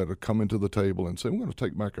that are coming to the table and say, we're going to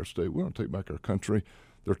take back our state, we're going to take back our country.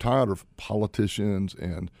 They're tired of politicians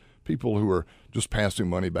and people who are just passing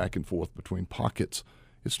money back and forth between pockets.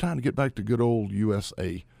 It's time to get back to good old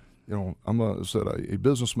USA. I'm a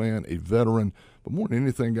businessman, a veteran, but more than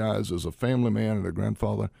anything, guys, as a family man and a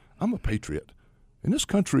grandfather, I'm a patriot. In this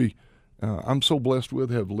country, I'm so blessed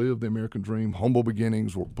with, have lived the American dream, humble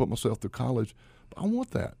beginnings, put myself through college. But I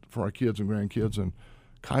want that for our kids and grandkids, and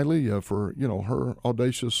Kylie for her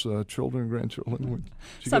audacious children and grandchildren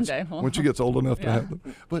when she gets old enough to have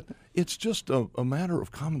them. But it's just a matter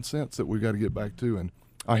of common sense that we've got to get back to. And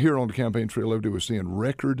I hear on the campaign trail every day we're seeing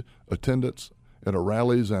record attendance at our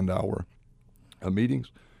rallies and our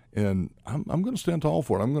meetings. And I'm going to stand tall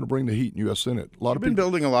for it. I'm going to bring the heat in U.S. Senate. You've been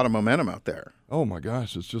building a lot of momentum out there. Oh, my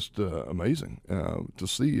gosh. It's just amazing to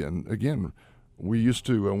see. And, again, we used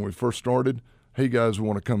to, when we first started, hey, guys, we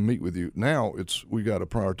want to come meet with you. Now we got to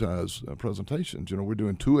prioritize presentations. We're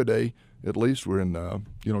doing 2 a day at least. We're in,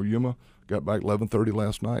 Yuma. Got back 11:30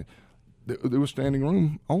 last night. There was standing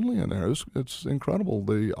room only in there. It's incredible,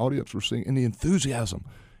 the audience we're seeing and the enthusiasm.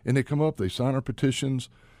 And they come up, they sign our petitions.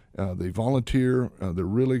 They volunteer. They're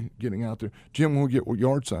really getting out there. Jim, when we get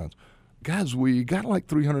yard signs, guys, we got like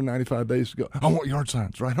 395 days to go. I want yard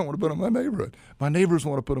signs, right? I want to put them in my neighborhood. My neighbors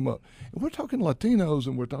want to put them up. And we're talking Latinos,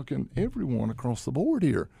 and we're talking everyone across the board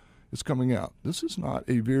here is coming out. This is not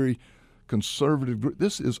a very conservative group.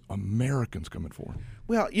 This is Americans coming forward.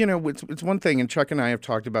 Well, it's one thing, and Chuck and I have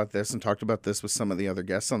talked about this with some of the other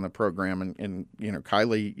guests on the program, and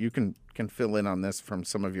Kylie, you can fill in on this from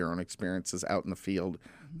some of your own experiences out in the field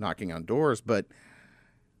knocking on doors, but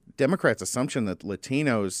Democrats' assumption that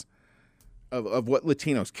Latinos of what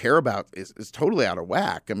Latinos care about is totally out of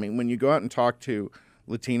whack. I mean, when you go out and talk to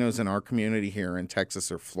Latinos in our community here in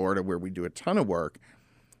Texas or Florida, where we do a ton of work,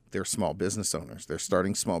 they're small business owners. They're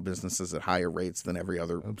starting small businesses at higher rates than every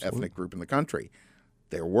other ethnic group in the country.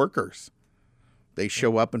 They're workers. They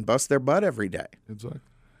show up and bust their butt every day. Exactly.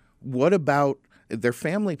 What about their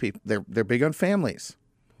family people? They're big on families.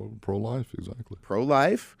 Pro-life, exactly.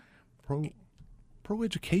 Pro-life.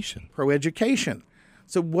 Pro-education. Pro-education.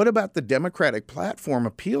 So what about the Democratic platform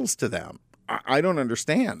appeals to them? I don't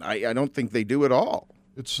understand. I don't think they do at all.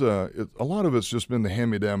 It's a lot of it's just been the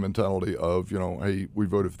hand-me-down mentality of, hey, we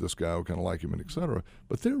voted for this guy, we kind of like him, and et cetera.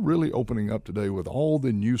 But they're really opening up today with all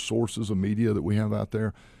the new sources of media that we have out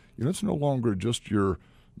there. It's no longer just your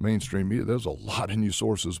mainstream media. There's a lot of new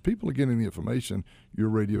sources. People are getting the information, your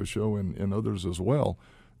radio show and others as well.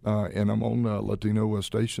 And I'm on Latino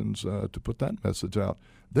stations to put that message out.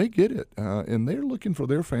 They get it, and they're looking for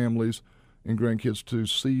their families and grandkids to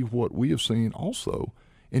see what we have seen also.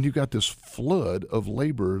 And you've got this flood of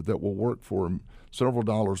labor that will work for several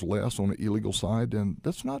dollars less on the illegal side, and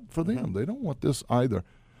that's not for them. They don't want this either.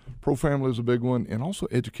 Pro-family is a big one, and also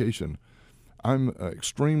education. I'm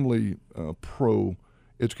extremely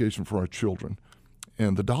pro-education for our children.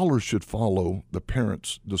 And the dollars should follow the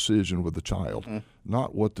parent's decision with the child,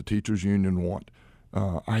 not what the teachers' union want.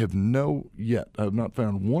 I have not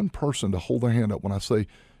found one person to hold their hand up when I say,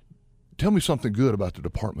 tell me something good about the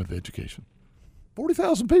Department of Education.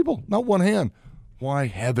 40,000 people, not one hand. Why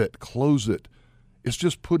have it? Close it. It's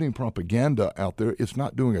just putting propaganda out there. It's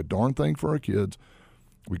not doing a darn thing for our kids.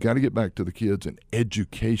 We got to get back to the kids and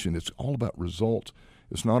education. It's all about results.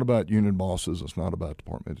 It's not about union bosses. It's not about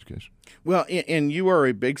Department of Education. Well, and you are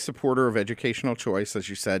a big supporter of educational choice. As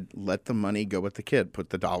you said, let the money go with the kid. Put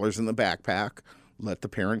the dollars in the backpack. Let the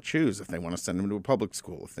parent choose if they want to send them to a public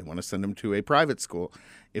school, if they want to send them to a private school,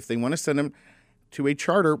 if they want to send them to a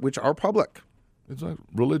charter, which are public. It's like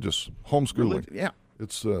religious homeschooling.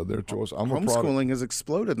 It's their choice. I'm a product. Homeschooling has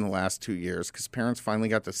exploded in the last 2 years because parents finally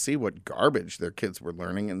got to see what garbage their kids were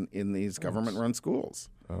learning in these government-run schools.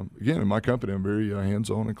 Again, in my company, I'm very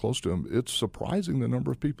hands-on and close to them. It's surprising the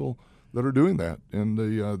number of people that are doing that, and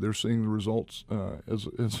they're seeing the results as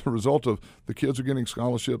a result of the kids are getting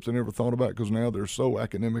scholarships they never thought about because now they're so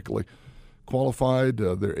academically qualified.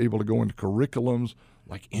 They're able to go into curriculums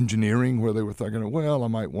like engineering where they were thinking, well, I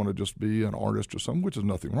might want to just be an artist or something, which is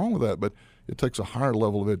nothing wrong with that, but it takes a higher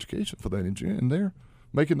level of education for that engineer, and they're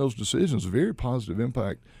making those decisions, very positive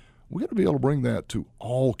impact. We got to be able to bring that to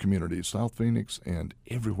all communities, South Phoenix and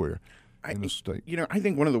everywhere in the state. I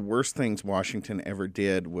think one of the worst things Washington ever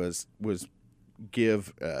did was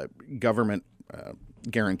give government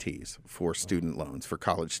guarantees for student loans, for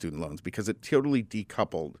college student loans, because it totally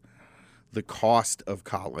decoupled the cost of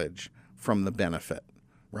college from the benefit,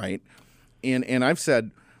 right? And I've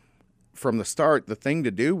said from the start, the thing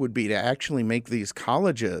to do would be to actually make these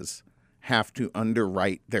colleges have to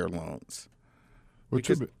underwrite their loans. Which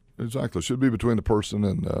should be between the person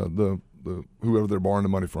and the whoever they're borrowing the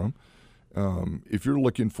money from. If you're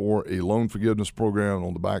looking for a loan forgiveness program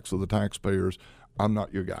on the backs of the taxpayers, I'm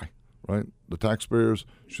not your guy, right? The taxpayers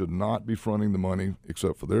should not be fronting the money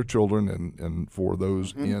except for their children and for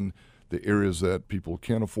those in the areas that people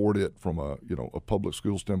can't afford it from a public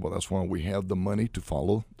school standpoint. That's why we have the money to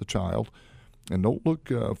follow the child, and don't look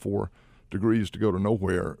for degrees to go to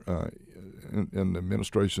nowhere in the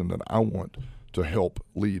administration that I want to help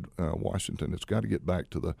lead Washington. It's got to get back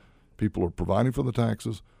to the people who are providing for the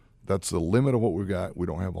taxes. That's the limit of what we've got. We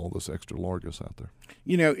don't have all this extra largesse out there.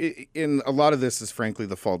 In a lot of this is frankly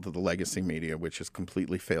the fault of the legacy media, which has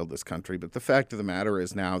completely failed this country. But the fact of the matter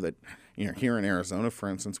is now that, here in Arizona, for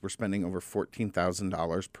instance, we're spending over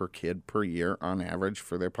 $14,000 per kid per year on average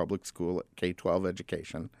for their public school K-12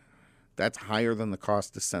 education. That's higher than the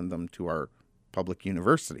cost to send them to our public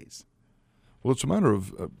universities. Well, it's a matter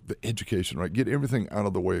of the education, right? Get everything out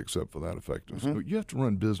of the way except for that effectiveness. But you have to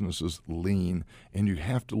run businesses lean, and you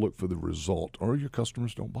have to look for the result, or your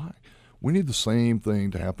customers don't buy. We need the same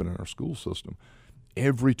thing to happen in our school system.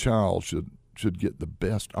 Every child should get the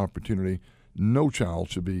best opportunity. No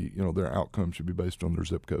child should be, their outcome should be based on their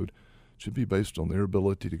zip code. It should be based on their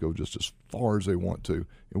ability to go just as far as they want to.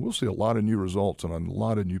 And we'll see a lot of new results and a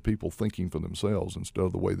lot of new people thinking for themselves instead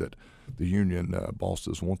of the way that the union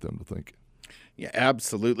bosses want them to think. Yeah,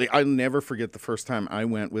 absolutely. I'll never forget the first time I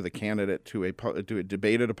went with a candidate to a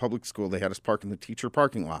debate at a public school. They had us park in the teacher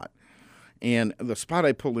parking lot. And the spot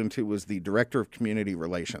I pulled into was the director of community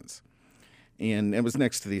relations. And it was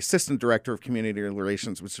next to the assistant director of community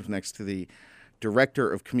relations, which was next to the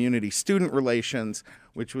director of community student relations,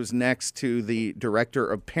 which was next to the director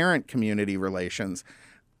of parent community relations.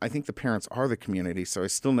 I think the parents are the community, so I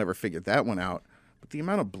still never figured that one out. But the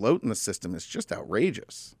amount of bloat in the system is just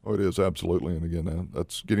outrageous. Oh, it is, absolutely. And again,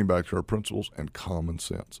 that's getting back to our principles and common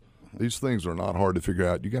sense. These things are not hard to figure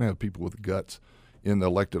out. You got to have people with guts in the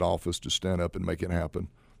elected office to stand up and make it happen.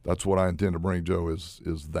 That's what I intend to bring, Joe, is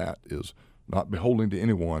not beholden to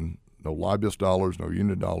anyone, no lobbyist dollars, no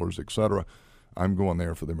union dollars, et cetera. I'm going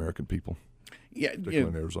there for the American people, particularly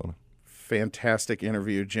in Arizona. Fantastic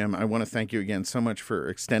interview, Jim. I want to thank you again so much for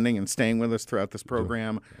extending and staying with us throughout this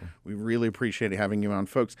program. We really appreciate having you on.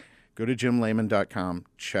 Folks, go to jimlehman.com,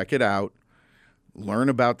 check it out, learn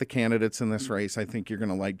about the candidates in this race. I think you're going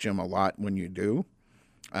to like Jim a lot when you do.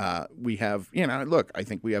 We have, I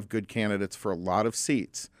think we have good candidates for a lot of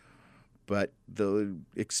seats, but the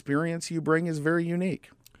experience you bring is very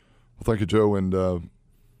unique. Well, thank you, Joe. And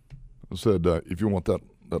I said, if you want that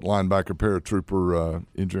linebacker, paratrooper,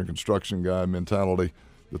 engineering construction guy mentality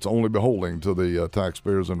that's only beholding to the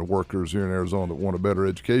taxpayers and the workers here in Arizona that want a better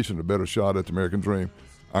education, a better shot at the American dream,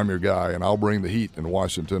 I'm your guy, and I'll bring the heat in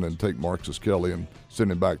Washington and take Marcus Kelly and send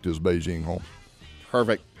him back to his Beijing home.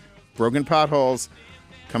 Perfect. Broken Potholes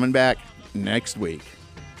coming back next week.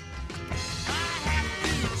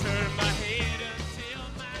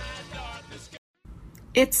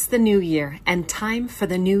 It's the new year and time for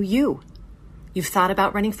the new you. You've thought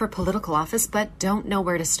about running for political office but don't know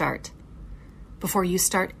where to start. Before you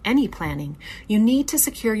start any planning, you need to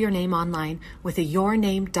secure your name online with a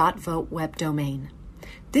yourname.vote web domain.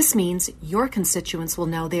 This means your constituents will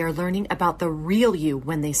know they are learning about the real you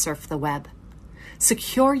when they surf the web.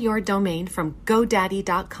 Secure your domain from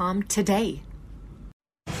GoDaddy.com today.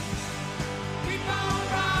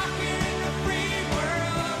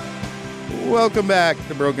 Welcome back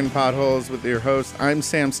to Broken Potholes with your host. I'm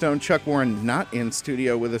Sam Stone. Chuck Warren not in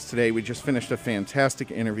studio with us today. We just finished a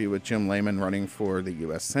fantastic interview with Jim Lehman running for the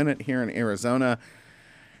U.S. Senate here in Arizona.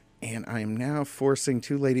 And I am now forcing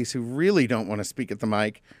two ladies who really don't want to speak at the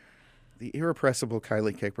mic. the irrepressible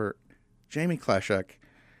Kylie Kickert, Jamie Kleshuk.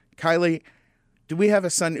 Kylie, do we have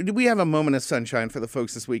a moment of sunshine for the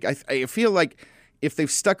folks this week? I feel like if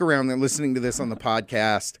they've stuck around, they're listening to this on the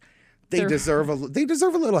podcast, they deserve a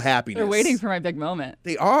little happiness. They're waiting for my big moment.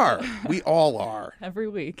 They are. We all are. Every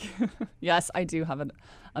week. Yes, I do have an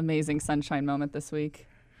amazing sunshine moment this week.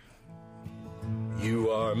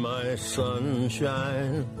 You are my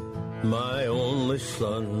sunshine, my only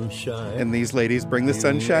sunshine. And these ladies bring the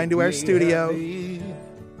sunshine to our studio.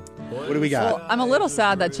 What do we got? Well, I'm a little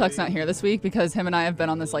sad that Chuck's not here this week because him and I have been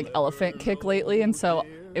on this like elephant kick lately, and so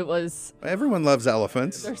it was. Everyone loves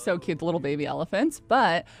elephants. They're so cute, the little baby elephants.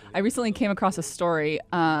 But I recently came across a story,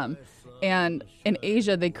 and in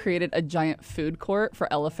Asia they created a giant food court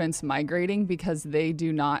for elephants migrating because they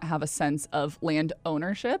do not have a sense of land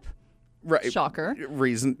ownership. Right. Shocker.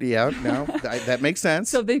 Reason, yeah, no, that makes sense.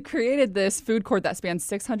 So they created this food court that spans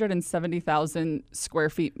 670,000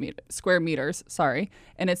 square meters,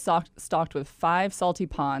 and it's stocked with 5 salty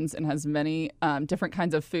ponds and has many different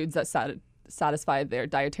kinds of foods that satisfy their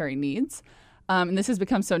dietary needs. And this has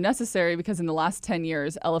become so necessary because in the last 10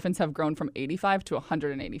 years, elephants have grown from 85 to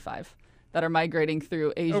 185 that are migrating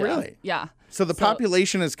through Asia. Oh, really? Yeah. So the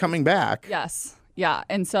population is coming back. Yes. Yeah.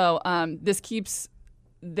 And so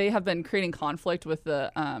they have been creating conflict with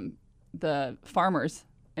the farmers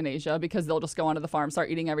in Asia because they'll just go onto the farm,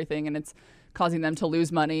 start eating everything, and it's causing them to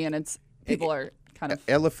lose money, and people are kind of...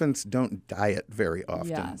 Elephants don't diet very often.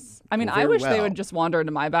 Yes. I mean, I wish they would just wander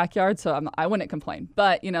into my backyard, so I wouldn't complain.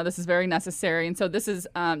 But, this is very necessary. And so this is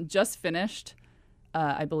just finished,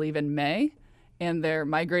 I believe, in May. And they're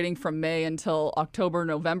migrating from May until October,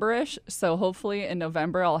 November-ish. So hopefully in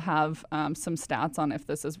November I'll have some stats on if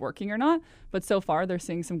this is working or not. But so far they're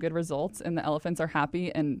seeing some good results, and the elephants are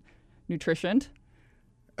happy and nutritioned.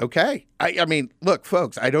 Okay. I mean, look,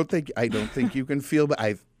 folks, I don't think you can feel, but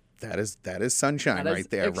that is sunshine right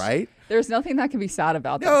there, right? There's nothing that can be sad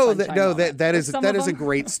about that. That is a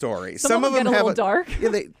great story. Some of them get a little dark. Yeah,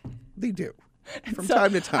 they do from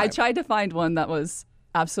time to time. I tried to find one that was.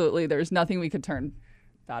 Absolutely. There's nothing we could turn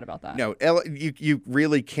bad about that. No, you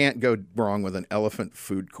really can't go wrong with an elephant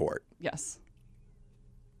food court. Yes.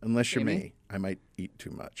 Unless you're me. I might eat too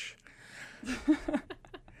much.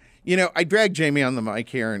 I dragged Jamie on the mic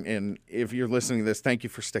here, and if you're listening to this, thank you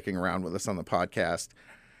for sticking around with us on the podcast.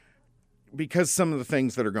 Because some of the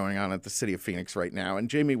things that are going on at the city of Phoenix right now, and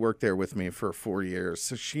Jamie worked there with me for 4 years,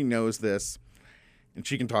 so she knows this, and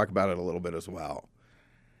she can talk about it a little bit as well.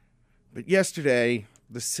 But yesterday,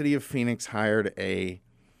 the city of Phoenix hired a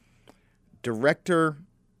director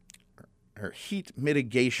or heat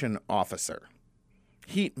mitigation officer.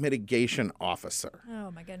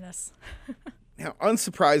 Oh, my goodness. Now,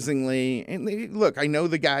 unsurprisingly, and look, I know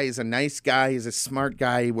the guy is a nice guy. He's a smart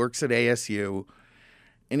guy. He works at ASU.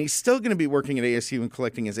 And he's still going to be working at ASU and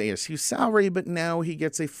collecting his ASU salary, but now he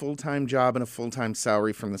gets a full-time job and a full-time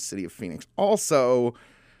salary from the city of Phoenix. Also...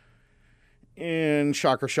 And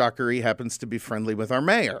shocker, he happens to be friendly with our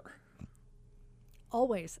mayor.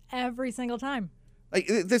 Always. Every single time. Like,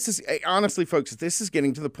 this is, honestly, folks, this is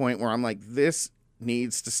getting to the point where I'm like, this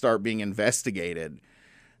needs to start being investigated.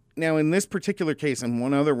 Now, in this particular case, and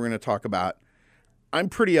one other we're going to talk about, I'm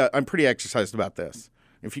pretty exercised about this.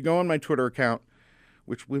 If you go on my Twitter account,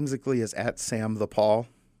 which whimsically is @SamThePaul,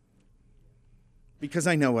 because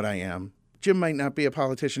I know what I am. Jim might not be a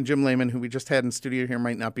politician. Jim Lehman, who we just had in studio here,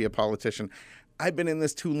 might not be a politician. I've been in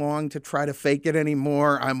this too long to try to fake it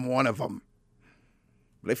anymore. I'm one of them.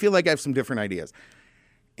 But I feel like I have some different ideas.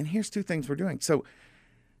 And here's 2 things we're doing. So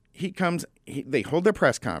they hold their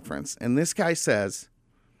press conference, and this guy says,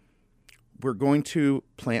 we're going to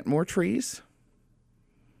plant more trees.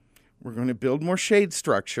 We're going to build more shade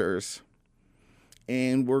structures.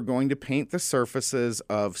 And we're going to paint the surfaces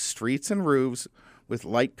of streets and roofs with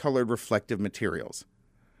light-colored reflective materials.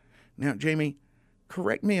 Now, Jamie,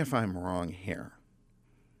 correct me if I'm wrong here,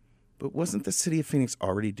 but wasn't the city of Phoenix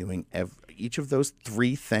already doing each of those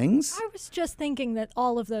 3 things? I was just thinking that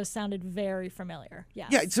all of those sounded very familiar. Yes.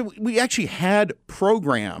 Yeah, so we actually had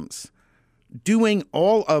programs doing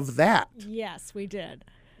all of that. Yes, we did.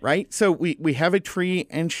 Right? So we have a tree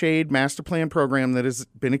and shade master plan program that has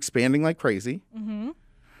been expanding like crazy. Mm-hmm.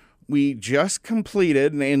 We just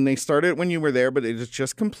completed, and they started when you were there, but it is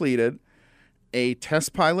just completed, a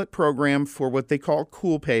test pilot program for what they call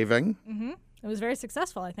cool paving. Mm-hmm. It was very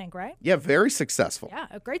successful, I think, right? Yeah, very successful.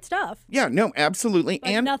 Yeah, great stuff. Yeah, no, absolutely.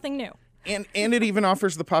 But and nothing new. And it even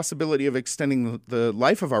offers the possibility of extending the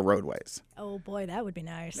life of our roadways. Oh, boy, that would be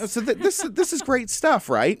nice. So this is great stuff,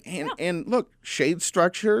 right? And look, shade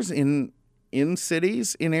structures in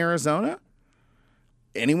cities in Arizona,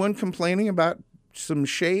 anyone complaining about some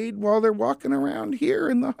shade while they're walking around here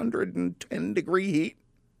in the 110-degree heat?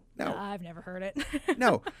 No. I've never heard it.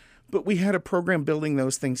 No. But we had a program building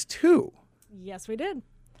those things too. Yes, we did.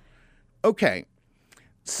 Okay.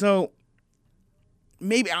 So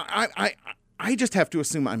maybe I just have to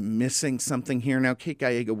assume I'm missing something here. Now, Kate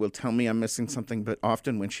Gallego will tell me I'm missing something, but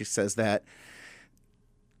often when she says that,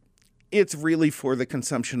 it's really for the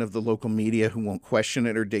consumption of the local media who won't question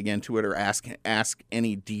it or dig into it or ask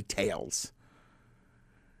any details.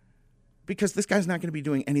 Because this guy's not going to be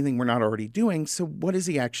doing anything we're not already doing, so what is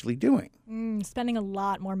he actually doing? Spending a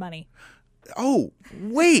lot more money. Oh,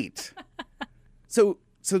 wait. So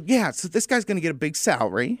this guy's going to get a big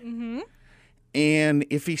salary. Mm-hmm. And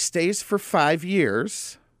if he stays for 5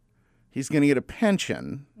 years, he's going to get a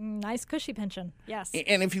pension. Nice cushy pension, yes.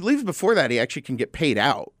 And if he leaves before that, he actually can get paid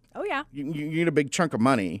out. Oh, yeah. You get a big chunk of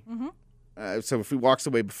money. Mm-hmm. So if he walks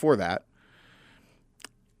away before that,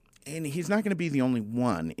 and he's not going to be the only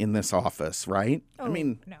one in this office, right? Oh, I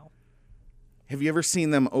mean, no. Have you ever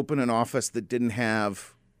seen them open an office that didn't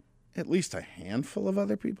have at least a handful of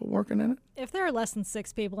other people working in it? If there are less than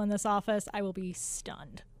 6 people in this office, I will be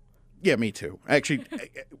stunned. Yeah, me too. Actually,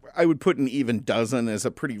 I would put an even dozen as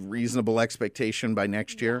a pretty reasonable expectation by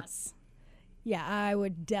next year. Yes. Yeah, I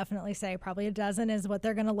would definitely say probably a dozen is what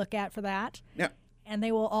they're going to look at for that. Yeah. And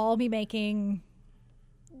they will all be making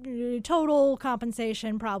total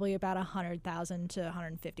compensation probably about $100,000 to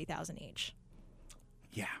 $150,000 each.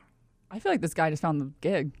 Yeah. I feel like this guy just found the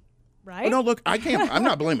gig. Right? Oh, no, look, I'm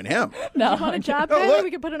not blaming him. No, You want a job, No, Ben? look.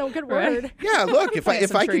 We could put in a good word. Yeah, look, if Plant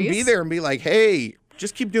some I can be trees. there and be like, hey,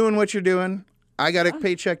 just keep doing what you're doing. I got a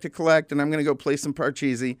paycheck to collect, and I'm going to go play some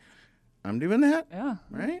Parcheesi. I'm doing that, Yeah.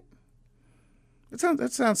 right?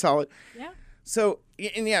 That sounds solid. Yeah. So,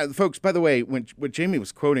 and yeah, folks, by the way, what Jamie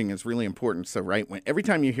was quoting is really important. So, right, every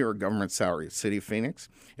time you hear a government salary, City of Phoenix,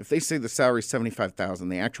 if they say the salary is $75,000,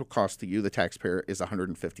 the actual cost to you, the taxpayer, is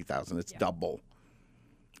 $150,000. It's double.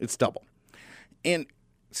 It's double. And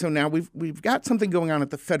so now we've got something going on at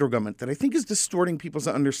the federal government that I think is distorting people's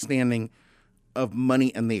understanding of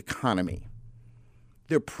money and the economy.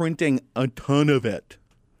 They're printing a ton of it,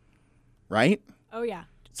 right? Oh, yeah.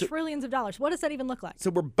 Trillions of dollars. What does that even look like? So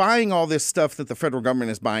we're buying all this stuff that the federal government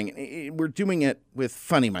is buying. We're doing it with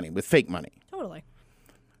funny money, with fake money. Totally.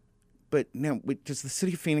 But now, does the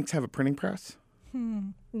city of Phoenix have a printing press?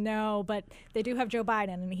 No, but they do have Joe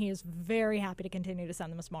Biden, and he is very happy to continue to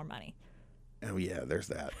send them more money. Oh, yeah, there's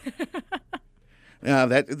that.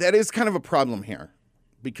 That is kind of a problem here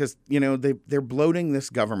because, they're bloating this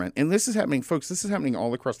government. And this is happening, folks, this is happening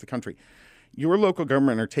all across the country. Your local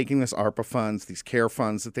government are taking this ARPA funds, these CARE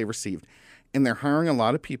funds that they received, and they're hiring a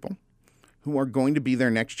lot of people who are going to be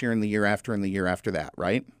there next year and the year after and the year after that,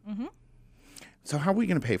 right? Mm-hmm. So how are we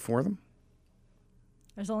going to pay for them?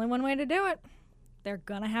 There's only one way to do it. They're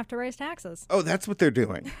going to have to raise taxes. Oh, that's what they're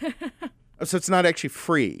doing. So it's not actually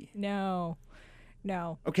free. No.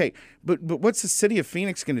 Okay, but what's the city of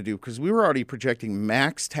Phoenix going to do? Because we were already projecting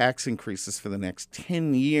max tax increases for the next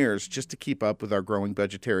 10 years just to keep up with our growing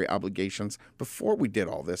budgetary obligations before we did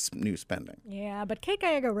all this new spending. Yeah, but Kate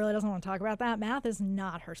Gallego really doesn't want to talk about that. Math is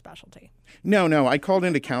not her specialty. No. I called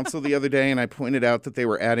into council the other day and I pointed out that they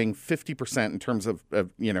were adding 50% in terms of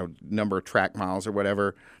number of track miles or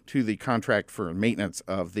whatever to the contract for maintenance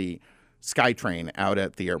of the SkyTrain out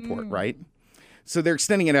at the airport, right? So they're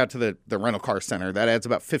extending it out to the rental car center. That adds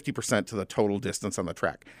about 50% to the total distance on the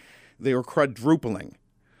track. They were quadrupling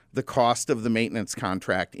the cost of the maintenance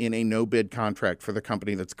contract in a no-bid contract for the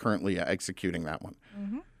company that's currently executing that one.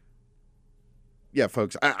 Mm-hmm. Yeah,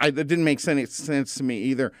 folks, that didn't make sense to me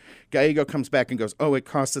either. Gallego comes back and goes, "Oh, it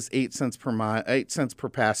costs us 8 cents per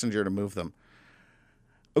passenger to move them."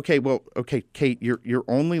 Okay, Kate, you're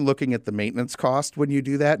only looking at the maintenance cost when you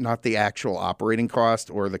do that, not the actual operating cost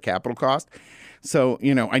or the capital cost. So,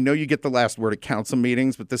 I know you get the last word at council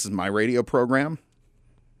meetings, but this is my radio program.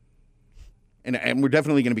 And we're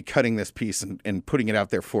definitely going to be cutting this piece and putting it out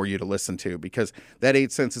there for you to listen to because that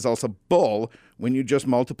 8 cents is also bull when you just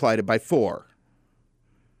multiplied it by 4.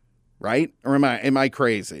 Right? Or am I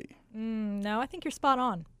crazy? No, I think you're spot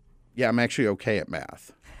on. Yeah, I'm actually okay at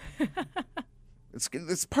math.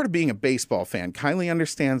 It's part of being a baseball fan. Kylie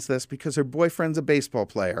understands this because her boyfriend's a baseball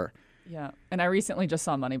player. Yeah. And I recently just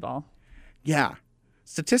saw Moneyball. Yeah.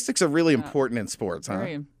 Statistics are really important in sports, huh?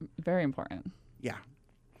 Very, very important. Yeah.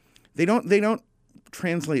 They don't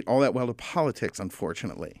translate all that well to politics,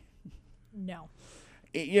 unfortunately. No.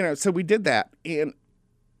 So we did that. And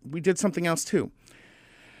we did something else, too.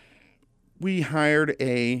 We hired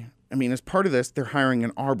as part of this, they're hiring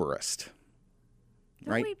an arborist.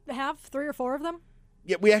 Don't we have 3 or 4 of them?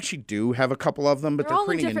 Yeah, we actually do have a couple of them, but They're all in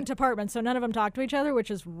creating different departments, so none of them talk to each other, which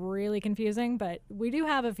is really confusing, but we do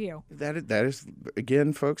have a few. That is,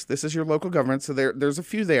 again, folks, this is your local government, so there's a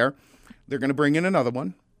few there. They're going to bring in another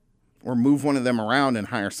one or move one of them around and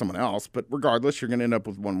hire someone else, but regardless, you're going to end up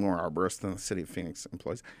with one more arborist than the City of Phoenix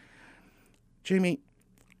employs. Jamie,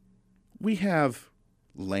 we have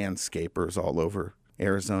landscapers all over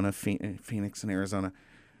Arizona, Phoenix and Arizona.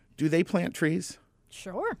 Do they plant trees?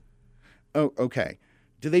 Sure. Oh, okay.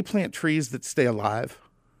 Do they plant trees that stay alive?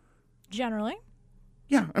 Generally.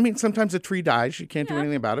 Yeah, I mean, sometimes a tree dies. You can't do Yeah.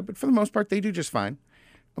 anything about it, but for the most part, they do just fine.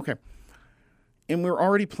 Okay. And we're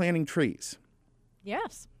already planting trees.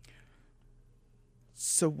 Yes.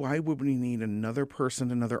 So why would we need another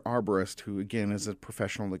person, another arborist who, again, is a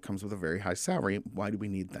professional that comes with a very high salary? Why do we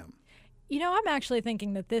need them? You know, I'm actually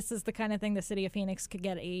thinking that this is the kind of thing the City of Phoenix could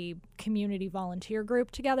get a community volunteer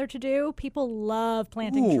group together to do. People love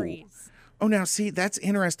planting Ooh. trees. Oh, now, see, that's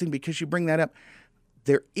interesting because you bring that up.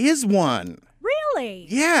 There is one. Really?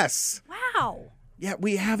 Yes. Wow. Yeah,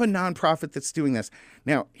 we have a nonprofit that's doing this.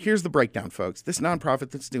 Now, here's the breakdown, folks. This nonprofit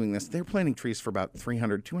that's doing this, they're planting trees for about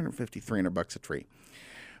 $250, $300 a tree.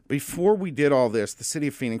 Before we did all this, the City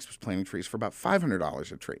of Phoenix was planting trees for about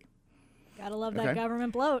 $500 a tree. Gotta love Okay. that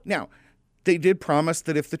government bloat. Now, they did promise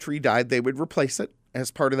that if the tree died, they would replace it as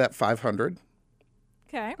part of that $500.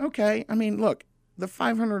 Okay. Okay, I mean, look, the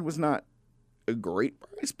 $500 was not a great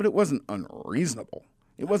price, but it wasn't unreasonable.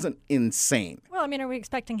 It wasn't insane. Well, I mean, are we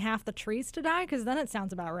expecting half the trees to die? Because then it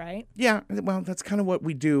sounds about right. Yeah, well, that's kind of what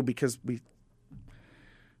we do because we're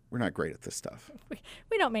not great at this stuff.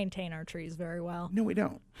 We don't maintain our trees very well. No, we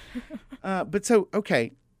don't. But so,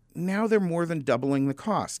 okay, now they're more than doubling the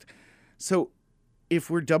cost. So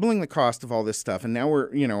if we're doubling the cost of all this stuff, and now we're,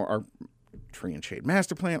 our tree and shade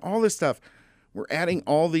master plan, all this stuff, we're adding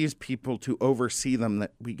all these people to oversee them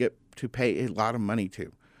that we get to pay a lot of money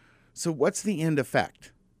to. So what's the end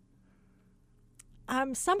effect?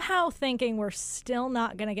 I'm somehow thinking we're still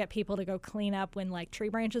not going to get people to go clean up when, tree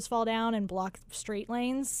branches fall down and block street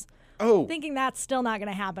lanes. Oh, Thinking that's still not going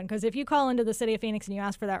to happen, because if you call into the City of Phoenix and you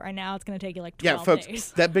ask for that right now, it's going to take you 12 yeah, folks,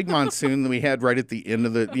 days. that big monsoon that we had right at the end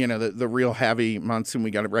of the real heavy monsoon, we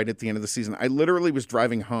got it right at the end of the season. I literally was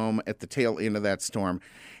driving home at the tail end of that storm,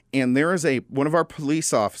 and there is one of our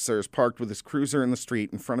police officers parked with his cruiser in the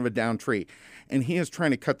street in front of a downed tree, and he is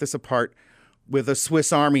trying to cut this apart with a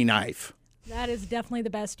Swiss Army knife. That is definitely the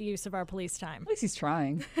best use of our police time. At least he's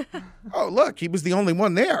trying. Oh, look, he was the only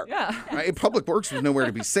one there. Yeah. Public Works was nowhere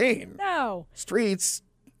to be seen. No. Streets,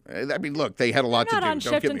 I mean, look, they had a lot to Not do. on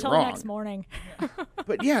Don't shift get me until wrong. next morning.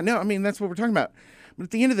 But yeah, no, I mean, that's what we're talking about. But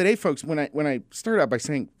at the end of the day, folks, when I started out by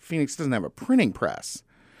saying Phoenix doesn't have a printing press,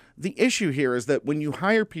 the issue here is that when you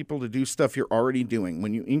hire people to do stuff you're already doing,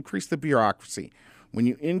 when you increase the bureaucracy, when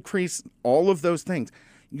you increase all of those things,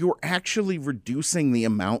 you're actually reducing the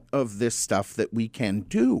amount of this stuff that we can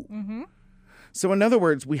do. Mm-hmm. So in other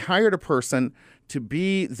words, we hired a person to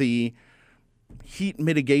be the heat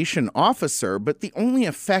mitigation officer, but the only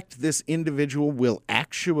effect this individual will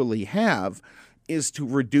actually have is to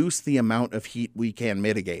reduce the amount of heat we can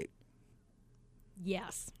mitigate.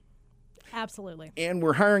 Yes. Absolutely. And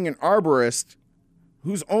we're hiring an arborist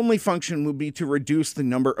whose only function would be to reduce the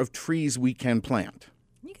number of trees we can plant.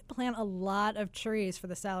 You can plant a lot of trees for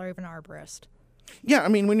the salary of an arborist. Yeah, I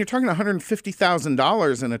mean, when you're talking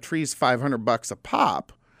 $150,000 and a tree's $500 a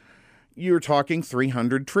pop, you're talking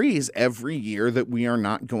 300 trees every year that we are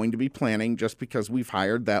not going to be planting just because we've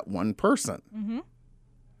hired that one person. Mm-hmm.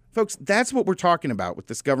 Folks, that's what we're talking about with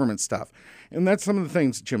this government stuff. And that's some of the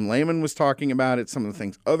things Jim Lehman was talking about. It's some of the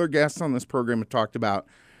things other guests on this program have talked about.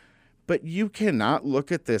 But you cannot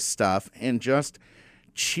look at this stuff and just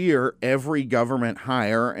cheer every government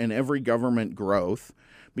hire and every government growth,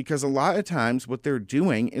 because a lot of times what they're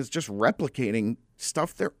doing is just replicating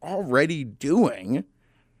stuff they're already doing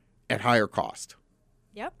at higher cost.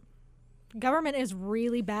 Yep. Government is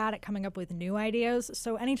really bad at coming up with new ideas.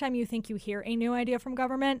 So anytime you think you hear a new idea from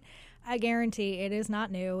government, I guarantee it is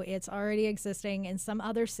not new. It's already existing in some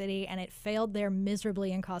other city, and it failed there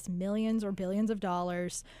miserably and cost millions or billions of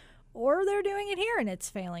dollars. Or they're doing it here and it's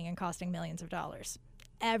failing and costing millions of dollars.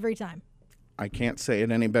 Every time. I can't say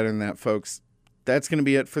it any better than that, folks. That's going to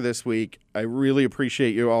be it for this week. I really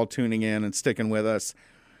appreciate you all tuning in and sticking with us.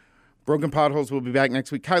 Broken Potholes will be back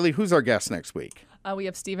next week. Kylie, who's our guest next week? We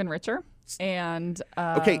have Stephen Richer. And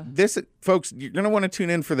okay, folks, you're going to want to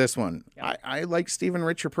tune in for this one. Yeah. I like Stephen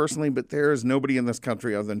Richer personally, but there is nobody in this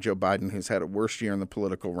country other than Joe Biden who's had a worse year in the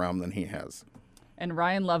political realm than he has. And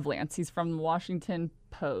Ryan Lovelance, he's from the Washington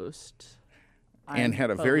Post. And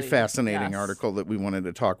had a very fascinating article that we wanted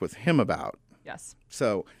to talk with him about. Yes.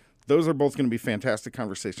 So those are both going to be fantastic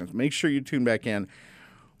conversations. Make sure you tune back in.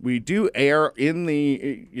 We do air in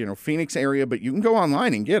the Phoenix area, but you can go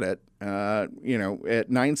online and get it. At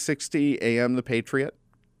 960 AM The Patriot,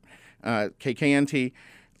 KKNT.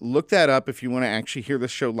 Look that up if you want to actually hear the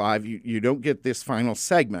show live. You don't get this final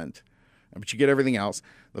segment, but you get everything else.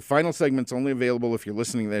 The final segment's only available if you're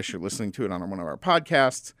listening to this. You're listening to it on one of our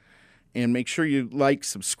podcasts. And make sure you like,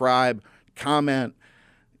 subscribe, comment.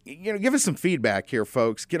 Give us some feedback here,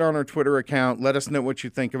 folks. Get on our Twitter account. Let us know what you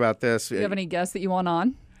think about this. Do you have any guests that you want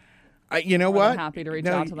on? You know what? I'm happy to reach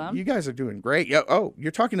out to them. You guys are doing great.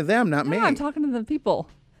 You're talking to them, not me. I'm talking to the people,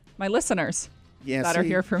 my listeners that are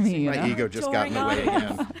here for me. My ego just got in the way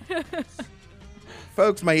again.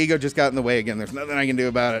 Folks, my ego just got in the way again. There's nothing I can do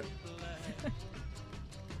about it.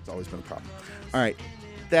 It's always been a problem. All right.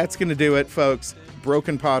 That's going to do it, folks.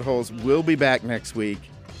 Broken Potholes will be back next week.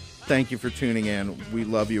 Thank you for tuning in. We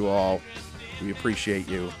love you all. We appreciate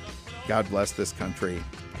you. God bless this country.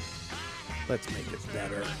 Let's make it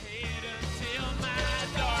better.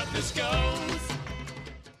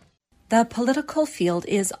 The political field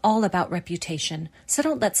is all about reputation, so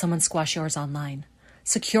don't let someone squash yours online.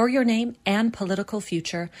 Secure your name and political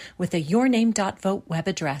future with a yourname.vote web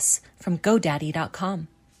address from GoDaddy.com.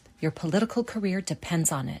 Your political career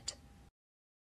depends on it.